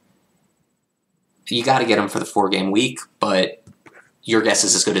 You got to get them for the 4-game week, but your guess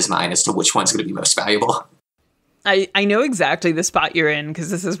is as good as mine as to which one's going to be most valuable. I know exactly the spot you're in, because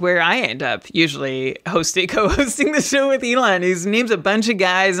this is where I end up usually co-hosting the show with Elon. He names a bunch of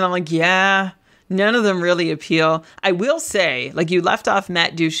guys, and I'm like, yeah, none of them really appeal. I will say, like, you left off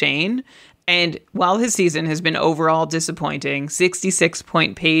Matt Duchene, and while his season has been overall disappointing,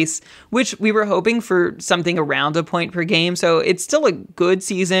 66-point pace, which we were hoping for something around a point per game, so it's still a good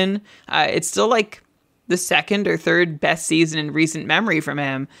season. It's still like the 2nd or 3rd best season in recent memory from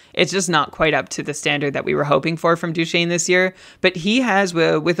him. It's just not quite up to the standard that we were hoping for from Duchene this year. But he has,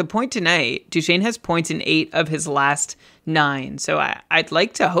 with a point tonight, Duchene has points in 8 of his last 9. So I'd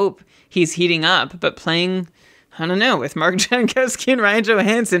like to hope he's heating up, but playing, I don't know, with Mark Jankowski and Ryan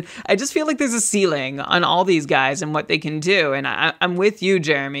Johansson, I just feel like there's a ceiling on all these guys and what they can do. And I'm with you,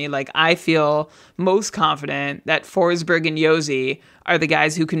 Jeremy. Like, I feel most confident that Forsberg and Josi are the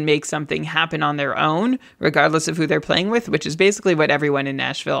guys who can make something happen on their own, regardless of who they're playing with, which is basically what everyone in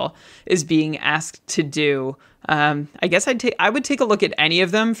Nashville is being asked to do. I guess I would take a look at any of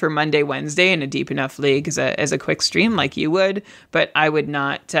them for Monday, Wednesday in a deep enough league as a quick stream like you would, but I would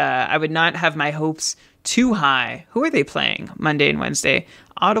not have my hopes too high. Who are they playing Monday and Wednesday?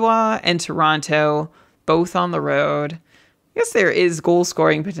 Ottawa and Toronto, both on the road. I guess there is goal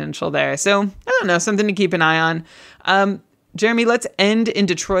scoring potential there. So I don't know, something to keep an eye on. Jeremy, let's end in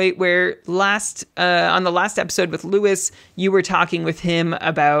Detroit, where on the last episode with Lewis, you were talking with him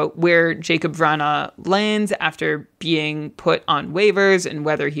about where Jacob Vrana lands after being put on waivers and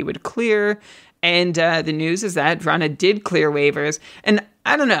whether he would clear. And the news is that Vrana did clear waivers. And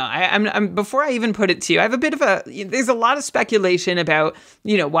I don't know. I'm before I even put it to you, I have a bit of there's a lot of speculation about,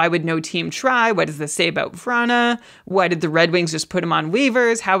 why would no team try? What does this say about Vrana? Why did the Red Wings just put him on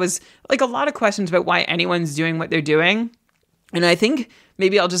waivers? How is, like, a lot of questions about why anyone's doing what they're doing. And I think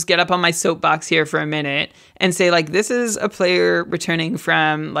maybe I'll just get up on my soapbox here for a minute and say, like, this is a player returning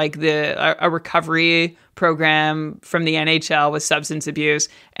from, like, a recovery program from the NHL with substance abuse.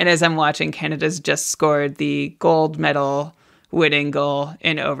 And as I'm watching, Canada's just scored the gold medal winning goal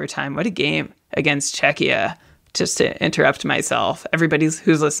in overtime. What a game against Czechia. Just to interrupt myself, everybody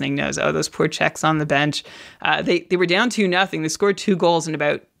who's listening knows, those poor Czechs on the bench. They were down 2-0. They scored 2 goals in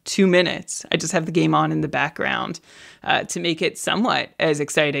about 2 minutes. I just have the game on in the background to make it somewhat as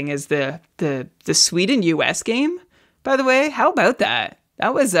exciting as the Sweden-US game. By the way, how about that?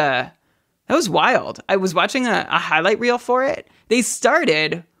 That was wild. I was watching a highlight reel for it.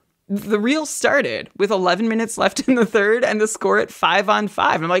 The reel started with 11 minutes left in the third and the score at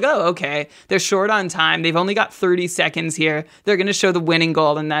 5-on-5. I'm like, oh, okay. They're short on time. They've only got 30 seconds here. They're going to show the winning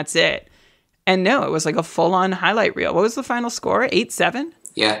goal and that's it. And no, it was like a full-on highlight reel. What was the final score? 8-7?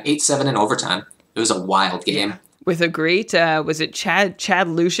 Yeah, 8-7 in overtime. It was a wild game. With a great, was it Chad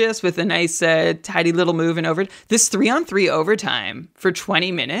Lucius with a nice, tidy little move in over. This 3-on-3 overtime for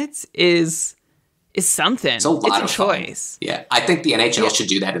 20 minutes is something. It's a lot of choice. Fun. Yeah, I think the NHL should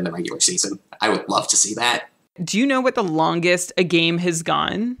do that in the regular season. I would love to see that. Do you know what the longest a game has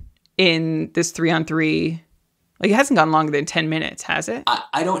gone in this 3-on-3? Like, it hasn't gone longer than 10 minutes, has it?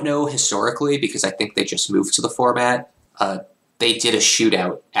 I don't know historically because I think they just moved to the format. They did a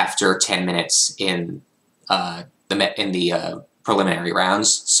shootout after 10 minutes in the preliminary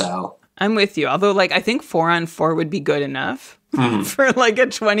rounds. So I'm with you. Although, like, I think 4-on-4 would be good enough for like a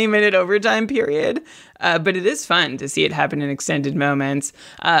 20-minute overtime period. But it is fun to see it happen in extended moments.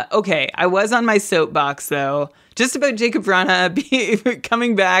 Okay, I was on my soapbox, though, just about Jacob Vrana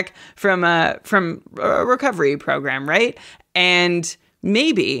coming back from a recovery program, right? And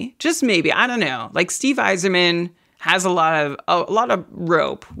maybe, just maybe, I don't know, like Steve Yzerman has a lot of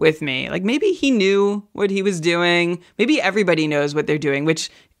rope with me. Like maybe he knew what he was doing. Maybe everybody knows what they're doing, which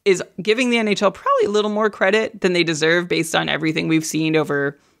is giving the NHL probably a little more credit than they deserve based on everything we've seen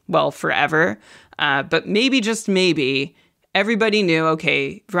over, well, forever. But maybe, just maybe, everybody knew,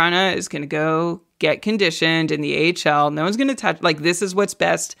 okay, Vrana is going to go get conditioned in the AHL. No one's going to touch, like, this is what's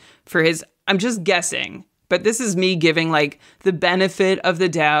best for his, I'm just guessing. But this is me giving like the benefit of the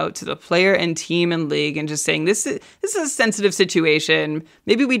doubt to the player and team and league and just saying this is a sensitive situation.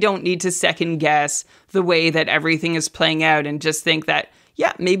 Maybe we don't need to second guess the way that everything is playing out and just think that,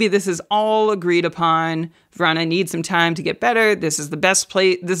 yeah, maybe this is all agreed upon. Vrana needs some time to get better. This is the best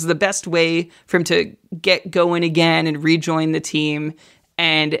play. This is the best way for him to get going again and rejoin the team.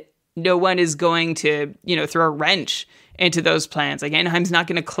 And no one is going to, throw a wrench into those plans. Like Anaheim's not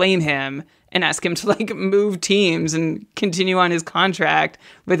going to claim him and ask him to like move teams and continue on his contract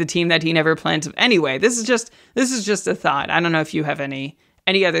with a team that he never planned to. Anyway, this is just a thought. I don't know if you have any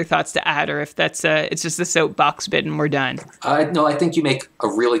other thoughts to add, or if that's it's just the soapbox bit and we're done. No, I think you make a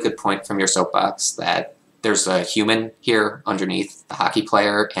really good point from your soapbox that there's a human here underneath the hockey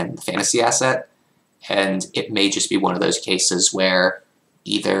player and the fantasy asset, and it may just be one of those cases where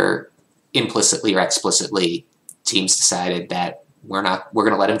either implicitly or explicitly teams decided that we're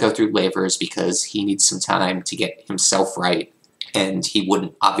going to let him go through waivers because he needs some time to get himself right, and he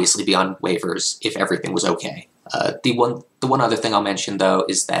wouldn't obviously be on waivers if everything was okay. The one other thing I'll mention, though,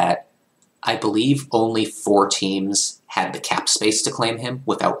 is that I believe only 4 teams had the cap space to claim him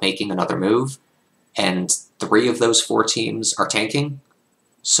without making another move, and 3 of those 4 teams are tanking.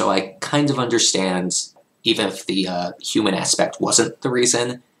 So I kind of understand, even if the human aspect wasn't the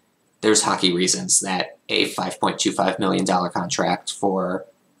reason, there's hockey reasons that a $5.25 million contract for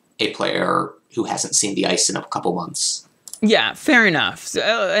a player who hasn't seen the ice in a couple months. Yeah, fair enough.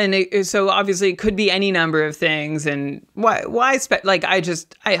 So obviously it could be any number of things. And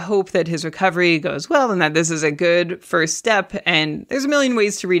I hope that his recovery goes well and that this is a good first step. And there's a million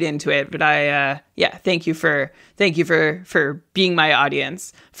ways to read into it. But thank you for being my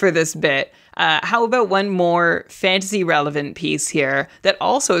audience for this bit. How about one more fantasy relevant piece here that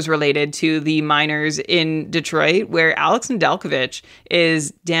also is related to the minors in Detroit, where Alex Nedeljkovic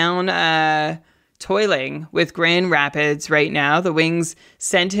is down toiling with Grand Rapids right now. The Wings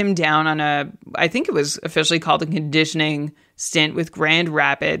sent him down on I think it was officially called a conditioning stint with Grand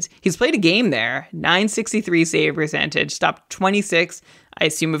Rapids. He's played a game there, .963 save percentage, stopped 26, I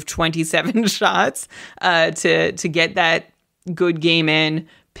assume, of 27 shots to get that good game in,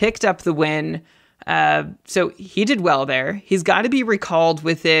 picked up the win. So he did well there. He's got to be recalled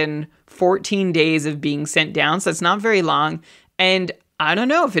within 14 days of being sent down, so that's not very long. And I don't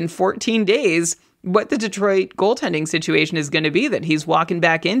know if in 14 days what the Detroit goaltending situation is going to be that he's walking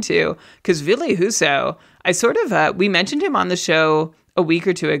back into, because Ville Husso, we mentioned him on the show a week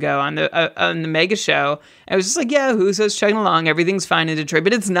or two ago on the Mega Show. I was just like, yeah, Husso's chugging along, everything's fine in Detroit,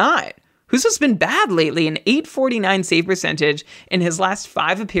 but it's not. Husso's been bad lately, an .849 save percentage in his last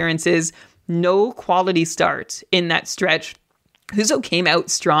 5 appearances, no quality starts in that stretch. Husso came out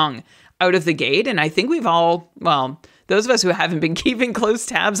strong out of the gate, and I think we've all, those of us who haven't been keeping close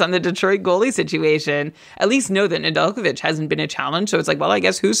tabs on the Detroit goalie situation at least know that Nedeljkovic hasn't been a challenge. So it's like, well, I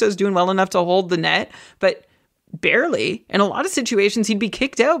guess Husso's doing well enough to hold the net, but barely. In a lot of situations, he'd be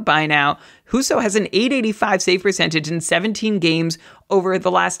kicked out by now. Husso has an .885 save percentage in 17 games over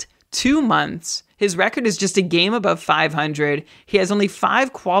the last 2 months. His record is just a game above 500. He has only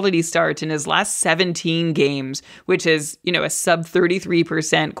 5 quality starts in his last 17 games, which is, a sub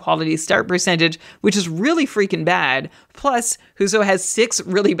 33% quality start percentage, which is really freaking bad. Plus, Husso has 6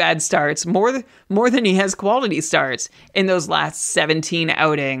 really bad starts, more than he has quality starts in those last 17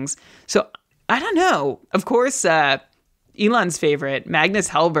 outings. So I don't know. Of course, Elon's favorite, Magnus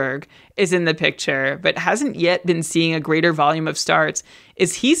Hellberg, is in the picture, but hasn't yet been seeing a greater volume of starts.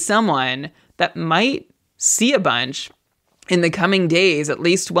 Is he someone that might see a bunch in the coming days, at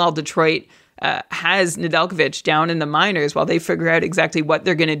least while Detroit has Nedeljkovic down in the minors, while they figure out exactly what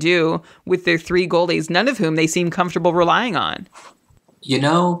they're going to do with their 3 goalies, none of whom they seem comfortable relying on?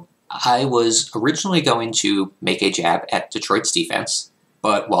 I was originally going to make a jab at Detroit's defense,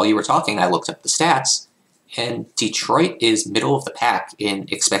 but while you were talking, I looked up the stats, and Detroit is middle of the pack in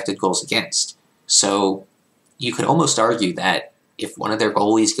expected goals against. So you could almost argue that if one of their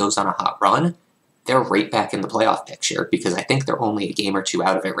goalies goes on a hot run, they're right back in the playoff picture because I think they're only a game or two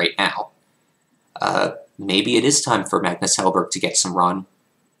out of it right now. Maybe it is time for Magnus Hellberg to get some run.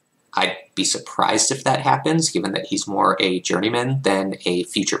 I'd be surprised if that happens, given that he's more a journeyman than a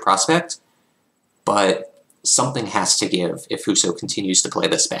future prospect. But something has to give if Husso continues to play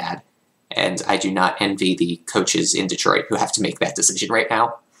this bad. And I do not envy the coaches in Detroit who have to make that decision right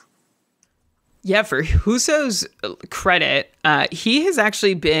now. Yeah, for Husso's credit, he has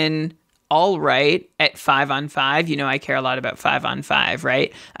actually been all right at 5-on-5. You know, I care a lot about 5-on-5,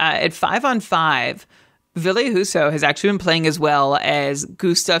 right? At 5-on-5, Ville Husso has actually been playing as well as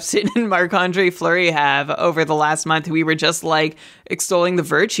Gustafsson and Marc-Andre Fleury have over the last month. We were just like extolling the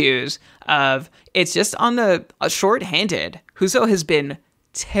virtues of it's just on the shorthanded. Husso has been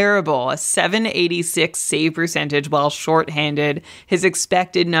terrible, a 786 save percentage while shorthanded. His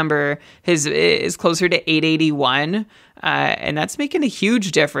expected number is closer to 881, and that's making a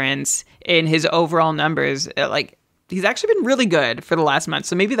huge difference in his overall numbers. He's actually been really good for the last month.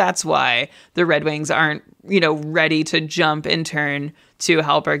 So maybe that's why the Red Wings aren't, ready to jump and turn to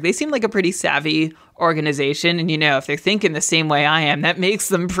Hellberg. They seem like a pretty savvy organization. And, if they're thinking the same way I am, that makes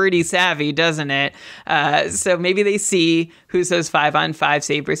them pretty savvy, doesn't it? So maybe they see Husso's 5-on-5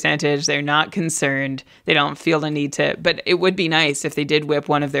 save percentage. They're not concerned. They don't feel the need to. But it would be nice if they did whip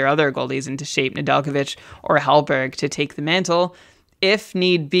one of their other goalies into shape, Nedeljkovic or Hellberg, to take the mantle if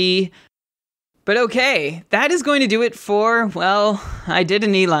need be. But okay, that is going to do it for, I did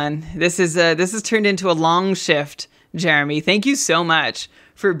an Elon. This has turned into a long shift, Jeremy. Thank you so much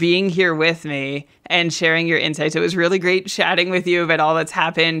for being here with me and sharing your insights. It was really great chatting with you about all that's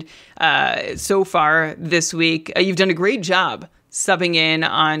happened so far this week. You've done a great job subbing in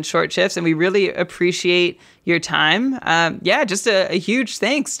on short shifts, and we really appreciate your time. Just a huge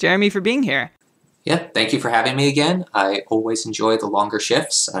thanks, Jeremy, for being here. Yeah, thank you for having me again. I always enjoy the longer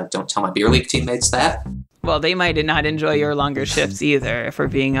shifts. Don't tell my beer league teammates that. Well, they might not enjoy your longer shifts either, if we're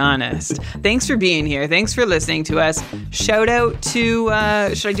being honest. Thanks for being here. Thanks for listening to us. Shout out to,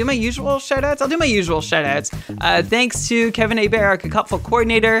 should I do my usual shout outs? I'll do my usual shout outs. Thanks to Kevin Hebert, our cupful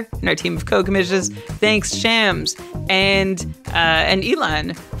coordinator, and our team of co-commissioners. Thanks, Shams and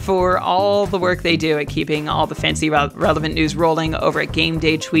Elon, for all the work they do at keeping all the fancy relevant news rolling over at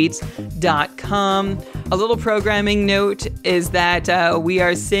GameDayTweets.com. A little programming note is that we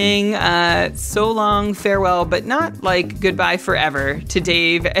are saying so long, farewell, but not like goodbye forever to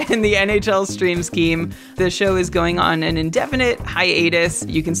Dave and the NHL Stream Scheme. The show is going on an indefinite hiatus.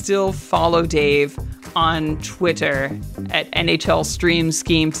 You can still follow Dave on Twitter at NHL Stream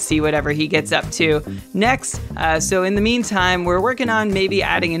Scheme to see whatever he gets up to next. So in the meantime, we're working on maybe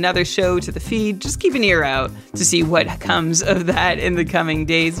adding another show to the feed. Just keep an ear out to see what comes of that in the coming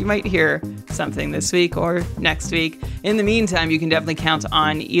days. You might hear something this week or next week. In the meantime, you can definitely count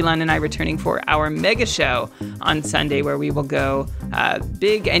on Elon and I returning for our mega show on Sunday, where we will go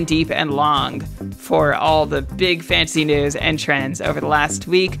big and deep and long for all the big fantasy news and trends over the last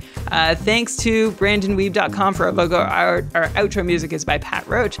week. Thanks to BrandonWeeb.com for our logo art. Our outro music is by Pat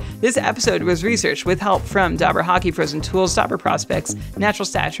Roach. This episode was researched with help from Dauber Hockey, Frozen Tools, Dauber Prospects, Natural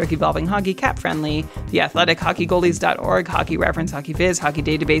Stats, Trick Evolving Hockey, Cap Friendly, The Athletic, HockeyGoalies.org, Hockey Reference, Hockey Viz, Hockey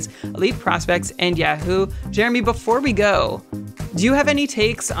Database, Elite Prospects, and Yahoo. Jeremy, before we go, do you have any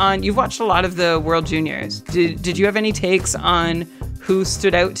takes on, you've watched a lot of the World Juniors. Did you have any takes on who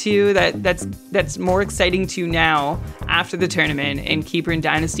stood out to you that's more exciting to you now after the tournament in Keeper and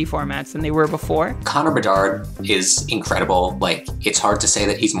Dynasty formats than they were before? Connor Bedard is incredible. It's hard to say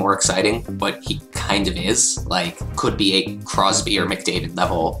that he's more exciting, but he kind of is. Could be a Crosby or McDavid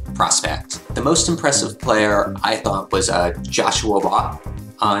level prospect. The most impressive player I thought was Joshua Waugh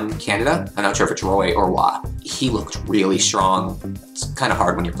on Canada. I'm not sure if it's Roy or Waugh. He looked really strong. It's kind of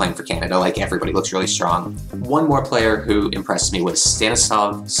hard when you're playing for Canada. Everybody looks really strong. One more player who impressed me was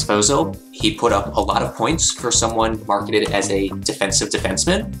Stanislav Svozil. He put up a lot of points for someone marketed as a defensive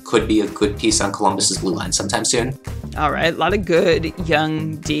defenseman. Could be a good piece on Columbus's blue line sometime soon. All right, a lot of good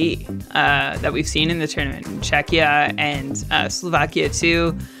young D that we've seen in the tournament. Czechia and Slovakia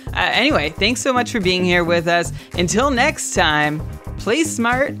too. Anyway, thanks so much for being here with us. Until next time, play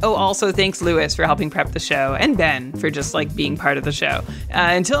smart. Oh, also thanks Lewis for helping prep the show, and Ben for just being part of the show.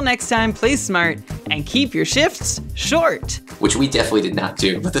 Until next time, play smart and keep your shifts short. Which we definitely did not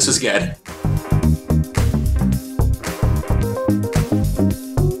do, but this was good.